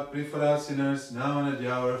God, pray for us sinners, now and at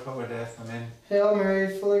the hour of our death. Amen. Hail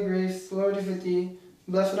Mary, full of grace, the Lord is with thee.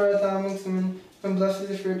 Blessed art thou amongst men, and blessed is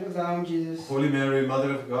the fruit of thy womb, Jesus. Holy Mary,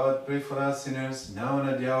 Mother of God, pray for us sinners, now and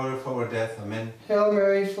at the hour of our death. Amen. Hail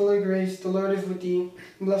Mary, full of grace, the Lord is with thee.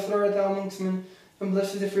 Blessed art thou amongst men, and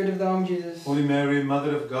blessed is the fruit of thy womb, Jesus. Holy Mary,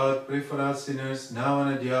 Mother of God, pray for us sinners, now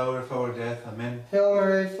and at the hour of our death. Amen. Hail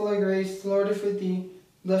Mary, full of grace, the Lord is with thee.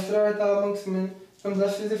 Blessed art thou amongst men, and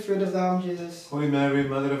blessed is the fruit of thy womb, Jesus. Holy Mary,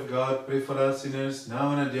 Mother of God, pray for us sinners,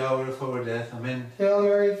 now and at the hour of our death. Amen. Hail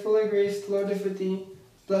Mary, full of grace, the Lord is with thee.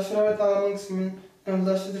 Blessed art thou amongst men, and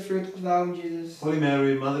blessed is the fruit of thy womb, Jesus. Holy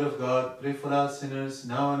Mary, Mother of God, pray for us sinners,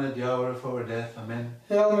 now and at the hour of our death. Amen.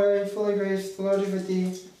 Hail Mary, full of grace, the Lord is with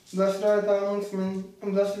thee. Blessed art thou amongst men,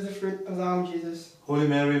 and blessed is the fruit of thy womb, Jesus. Holy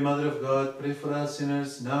Mary, Mother of God, pray for us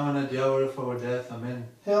sinners, now and at the hour of our death. Amen.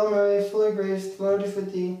 Hail Mary, full of grace, the Lord is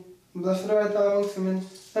with thee. Blessed art thou amongst women,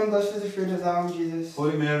 and blessed is the fruit of thy womb, Jesus.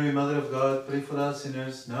 Holy Mary, Mother of God, pray for us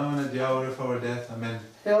sinners, now and at the hour of our death. Amen.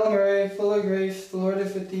 Hail Mary, full of grace, the Lord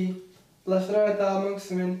is with thee. Blessed art thou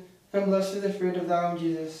amongst women, and blessed is the fruit of thy womb,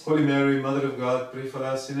 Jesus. Holy Mary, Mother of God, pray for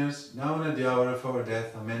us sinners, now and at the hour of our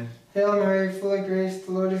death. Amen. Hail Mary, full of grace,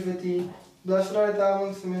 the Lord is with thee. Blessed art thou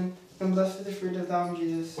amongst women, and blessed is the fruit of thy womb,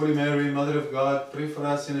 Jesus. Holy Mary, Mother of God, pray for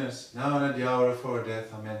us sinners, now and at the hour of our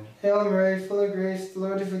death. Amen. Hail Mary, full of grace, the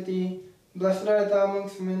Lord is with thee. Blessed art thou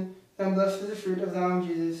amongst women, and blessed is the fruit of thy womb,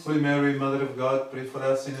 Jesus. Holy Mary, Mother of God, pray for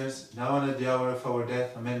us sinners, now and at the hour of our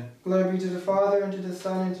death. Amen. Glory be to the Father, and to the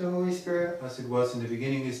Son, and to the Holy Spirit. As it was in the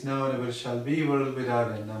beginning, is now, and ever shall be, world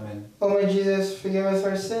without end. Amen. O my Jesus, forgive us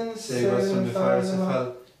our sins, Save us from the fires of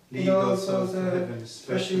hell, lead all souls to heaven,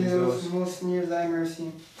 especially those most in need of thy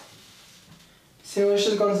mercy. Saint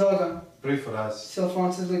Lucius Gonzaga, Pray for us. Saint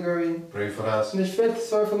Alphonsus Ligurian. Pray for us. In the fifth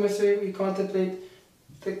sorrowful mystery, we contemplate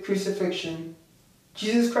the crucifixion.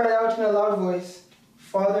 Jesus cried out in a loud voice,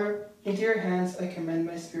 Father, into your hands I commend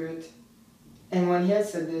my spirit. And when he had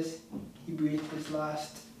said this, he breathed his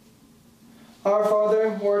last. Our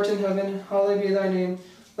Father, who art in heaven, hallowed be thy name.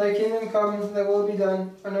 Thy kingdom come, thy will be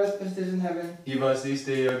done, on earth as it is in heaven. Give us this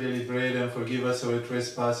day our daily bread, and forgive us our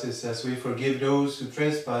trespasses, as we forgive those who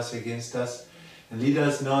trespass against us. And lead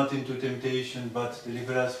us not into temptation, but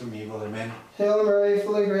deliver us from evil. Amen. Hail Mary,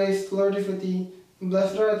 full of grace, the Lord is with thee.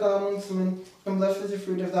 Blessed art thou amongst women, and blessed is the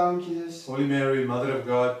fruit of thy womb, Jesus. Holy Mary, Mother of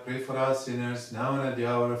God, pray for us sinners, now and at the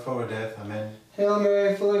hour of our death. Amen. Hail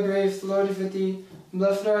Mary, full of grace, the Lord is with thee.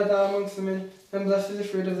 Blessed art thou amongst women, and blessed is the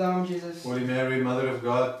fruit of thy womb, Jesus. Holy Mary, Mother of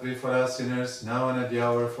God, pray for us sinners, now and at the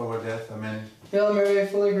hour of our death. Amen. Hail Mary,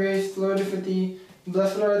 full of grace, the Lord is with thee.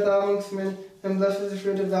 Blessed art thou amongst women, and blessed is the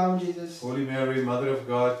fruit of thy womb, Jesus. Holy Mary, Mother of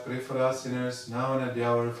God, pray for us sinners, now and at the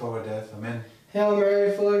hour of our death. Amen. Hail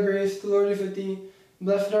Mary, full of grace, the Lord is with thee.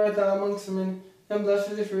 Blessed art thou amongst women, and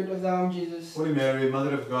blessed is the fruit of thy womb, Jesus. Holy Mary,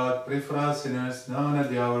 Mother of God, pray for us sinners, now and at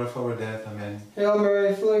the hour of our death. Amen. Hail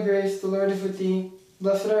Mary, full of grace, the Lord is with thee.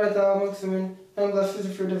 Blessed art thou amongst women, and blessed is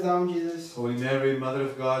the fruit of thy womb, Jesus. Holy Mary, Mother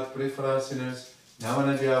of God, pray for us sinners, now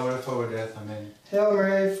and at the hour of our death. Amen. Hail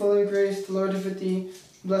Mary, full of grace, the Lord is with thee.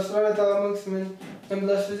 Blessed art thou amongst women, and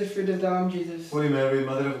blessed is the fruit of thy womb, Jesus. Holy Mary,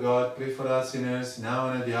 Mother of God, pray for us sinners, now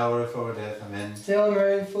and at the hour of our death. Amen. Hail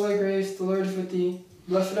Mary, full of grace, the Lord is with thee.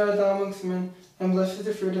 Blessed art thou amongst women, and blessed is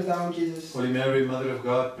the fruit of thy womb, Jesus. Holy Mary, Mother of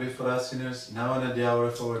God, pray for us sinners, now and at the hour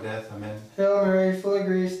of our death. Amen. Hail Mary, full of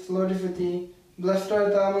grace, the Lord is with thee. Blessed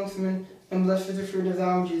art thou amongst women, and blessed is the fruit of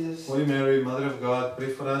thy womb, Jesus. Holy Mary, Mother of God, pray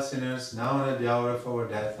for us sinners, now and at the hour of our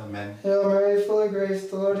death. Amen. Hail Mary, full of grace,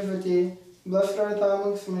 the Lord is with thee. Blessed art thou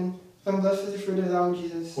amongst women, and blessed is the fruit of thy womb,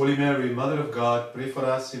 Jesus. Holy Mary, Mother of God, pray for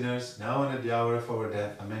us sinners, now and at the hour of our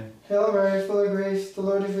death. Amen. Hail Mary, full of grace, the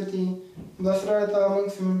Lord is with thee. Blessed art thou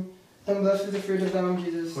amongst women, and blessed is the fruit of thy womb,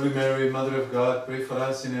 Jesus. Holy Mary, Mother of God, pray for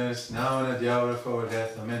us sinners, now and at the hour of our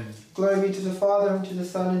death. Amen. Glory be to the Father, and to the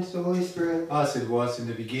Son, and to the Holy Spirit. As it was in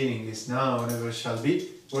the beginning, is now, and ever shall be,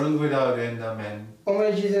 world without end. Amen. O my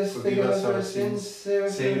Jesus, Forgive us our sins,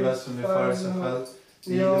 save us from the fires of hell,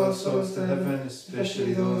 lead all souls to heaven,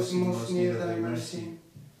 especially those in most need of thy mercy.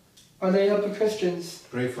 Our Lady of the Christians,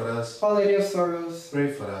 Pray for us. Our Lady of Sorrows,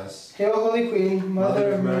 Pray for us. Hail, Holy Queen,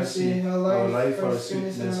 Mother of mercy, our life, our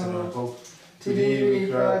sweetness, and our hope. To thee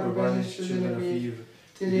we cry, poor banished children of Eve.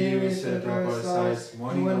 To thee we set up our sighs,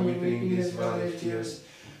 mourning and weeping in this valley of tears.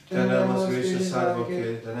 Turn thou, most gracious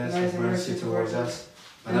Advocate, and have mercy towards us.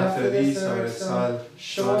 And after this our exile,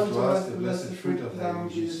 show unto us the blessed fruit of thy womb,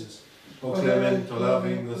 Jesus. O clement, O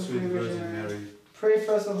loving, O sweet Virgin Mary, pray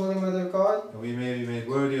for us, O Holy Mother of God, that we may be made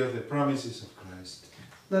worthy of the promises of Christ.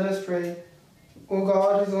 let us pray. O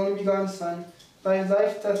God, whose only begotten Son, by his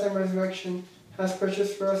life, death, and resurrection, has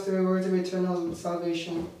purchased for us the rewards of eternal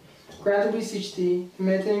salvation. Grant, we beseech thee,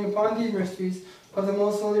 meditating upon these mysteries of the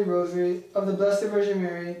Most Holy Rosary of the Blessed Virgin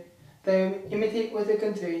Mary, that we imitate what they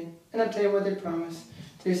contain and obtain what they promise.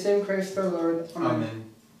 Through the same Christ our Lord. Amen. Amen.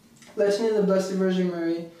 Litany of the Blessed Virgin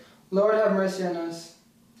Mary. Lord, have mercy on us.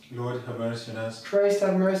 Lord, have mercy on us. Christ,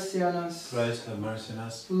 have mercy on us. Christ, have mercy on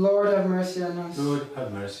us. Lord, have mercy on us. Lord,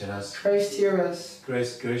 have mercy on us. Christ, hear us.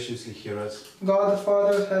 Christ, graciously hear us. God, the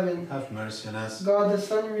Father of heaven. Have mercy on us. God, the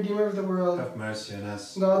Son, Redeemer of the world. Have mercy on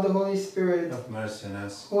us. God, the Holy Spirit. Have mercy on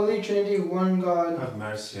us. Holy Trinity, one God. Have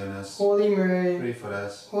mercy on us. Holy Mary. Pray for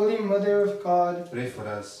us. Holy Mother of God. Pray for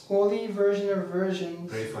us. Holy Virgin of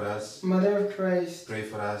Virgins. Pray for us. Mother of Christ. Pray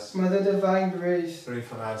for us. Mother divine grace. Pray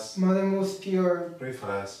for us. Mother most pure. Pray for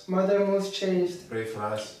us. us. Mother most chaste, Pray for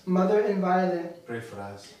us. Mother inviolate, Pray for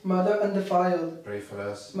us. Mother undefiled, Pray for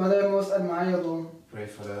us. Mother most admirable, Pray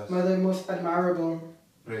for us. Mother most admirable,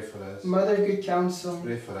 Pray for us. Mother good counsel,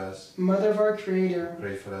 Pray for us. Mother of our Creator,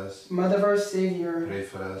 Pray for us. Mother of our Savior, Pray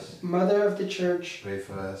for us. Mother of the Church, Pray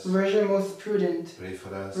for us. Virgin most prudent, Pray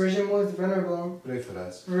for us. Virgin most venerable, Pray for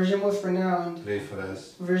us. Virgin most renowned, Pray for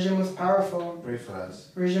us. Virgin most powerful, Pray for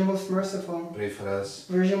us. Virgin most merciful, Pray for us.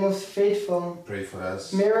 Virgin most faithful, Pray for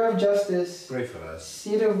us. Mirror of justice, Pray for us.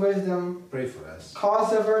 Seat of wisdom, Pray for us.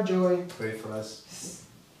 cause of our joy, Pray for us.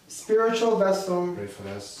 spiritual vessel, Pray for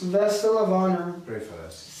us. vessel of honor, Pray for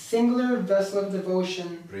us. singular vessel of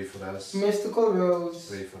devotion, Pray for us. mystical rose,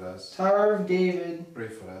 Pray for us. Tower of David, Pray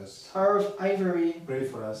for us. Tower of Ivory, Pray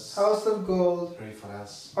for us. House of Gold, Pray for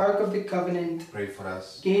us. Ark of the Covenant, Pray for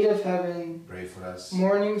us. Gate of Heaven, Pray for us.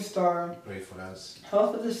 Morning Star, Pray for us.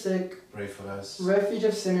 Health of the Sick, Pray for us. Refuge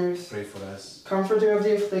of Sinners, Pray for us. Comforter of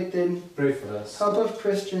the Afflicted, Pray for us. Help of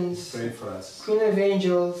Christians, Pray for us. Queen of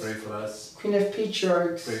Angels, Pray for us. Queen of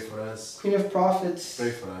Patriarchs, Pray for us. Queen of Prophets,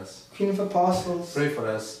 Pray for us. Queen of Apostles, Pray for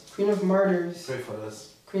us. Queen of Martyrs, Pray for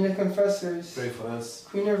us. Queen of Confessors, Pray for us.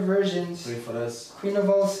 Queen of Virgins, Pray for us. Queen of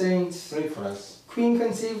all saints, Pray for us. Queen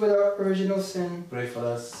conceived without original sin, Pray for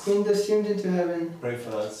us. Queen assumed into heaven, Pray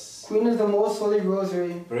for us. Queen of the most holy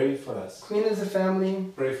rosary, Pray for us. Queen of the family,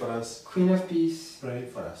 Pray for us. Queen of peace. Pray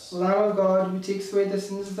for us. Lamb of God, who takes away the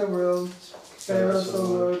sins of the world, spare us, O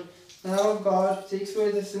Lord. Lamb of God, who takes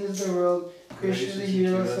away the sins of the world, graciously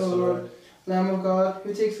hear us, O Lord. Lamb of God,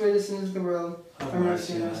 who takes away the sins of the world, have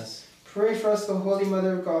mercy on us. Pray for us, O Holy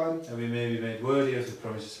Mother of God, that we may be made worthy of the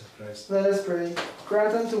promises of Christ. Let us pray.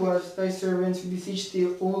 Grant unto us, thy servants, we beseech thee,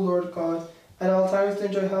 O Lord God, at all times to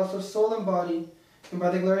enjoy health of soul and body, and by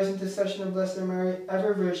the glorious intercession of Blessed Mary,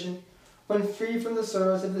 ever Virgin, when free from the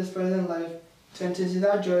sorrows of this present life, to enter into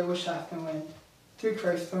that joy which hath no end. Through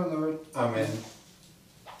Christ our Lord. Amen.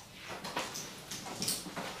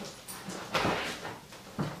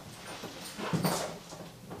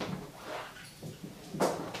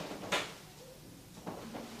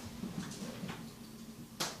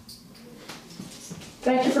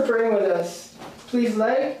 Thank you for praying with us. Please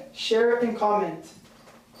like, share, and comment.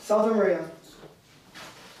 Salve Maria.